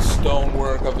cause the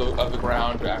stonework of the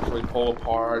ground to actually pull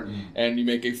apart, and you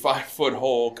make a 5-foot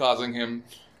hole, causing him.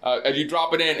 As you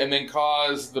drop it in, and then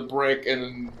cause the brick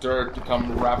and dirt to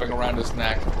come wrapping around his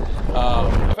neck,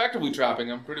 effectively trapping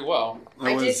him pretty well.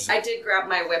 I did grab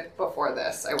my whip before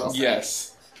this. I will say. Yes.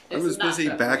 I It's was not busy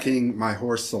that- backing my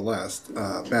horse Celeste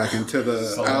back into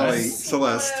the alley.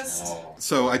 Celeste.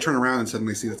 So I turn around and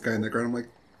suddenly see this guy in the ground. I'm like,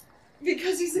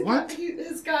 Because he's a What?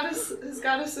 his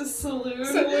goddess is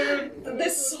Saloon.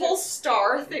 This whole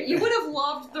star thing. You would have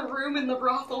loved the room in the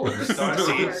brothel with the stars.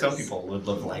 See, some people would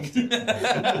look like it.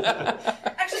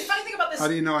 Actually, funny thing about this. how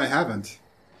do you know I haven't?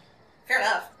 Fair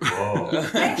enough. Whoa.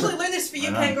 I actually learned this for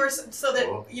you, Why not? Kangor, so that,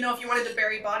 Whoa. you know, if you wanted to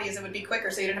bury bodies, it would be quicker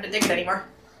so you didn't have to dig it anymore.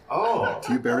 Oh.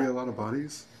 Do you bury a lot of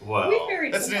bodies? Well. We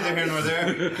buried That's some neither here nor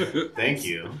there. Thank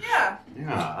you. Yeah.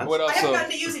 Yeah. That's, What I haven't also?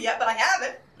 gotten to use it yet, but I have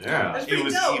it. yeah. That's It pretty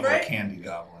was dope, evil right? candy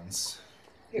goblins.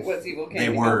 It was evil candy. They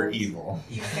were goblins. evil.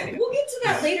 We'll get to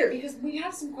that later because we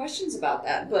have some questions about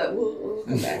that, but we'll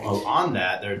come back. Well, on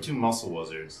that, there are 2 muscle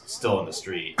wizards still in the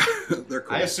street. They're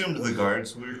cool. I assumed the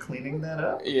guards were cleaning that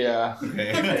up. Yeah.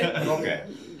 Okay. Okay.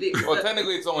 Well,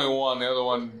 technically it's only one. The other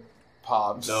one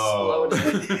pops. No.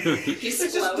 He's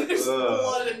There's just slow. there's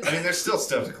blood and I mean, there's still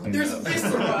stuff to clean there's up.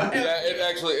 viscera. and- Yeah, it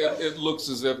actually it looks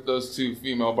as if those 2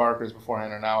 female barkers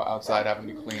beforehand are now outside having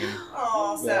to clean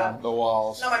Oh, sad. the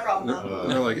walls. Not my problem, They're, though.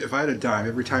 they're like, if I had a dime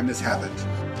every time this happened.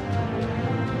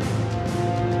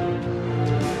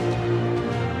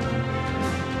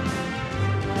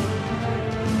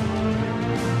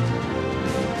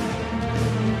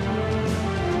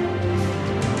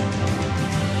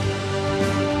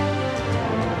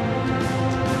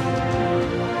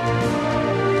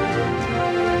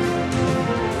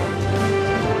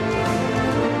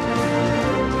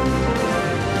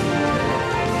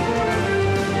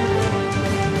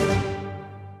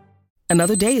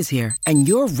 Another day is here, and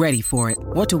you're ready for it.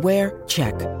 What to wear?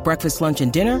 Check. Breakfast, lunch,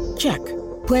 and dinner? Check.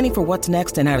 Planning for what's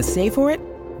next and how to save for it?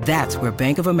 That's where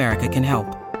Bank of America can help.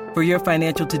 For your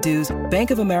financial to-dos,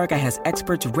 Bank of America has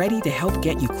experts ready to help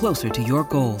get you closer to your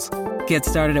goals. Get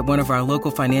started at one of our local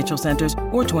financial centers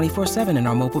or 24/7 in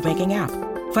our mobile banking app.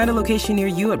 Find a location near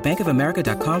you at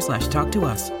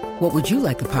bankofamerica.com/talktous. What would you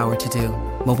like the power to do?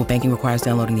 Mobile banking requires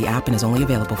downloading the app and is only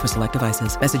available for select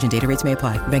devices. Message and data rates may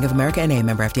apply. Bank of America N.A.,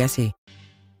 member FDIC.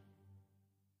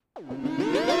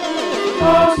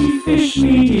 Party Fish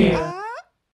Media.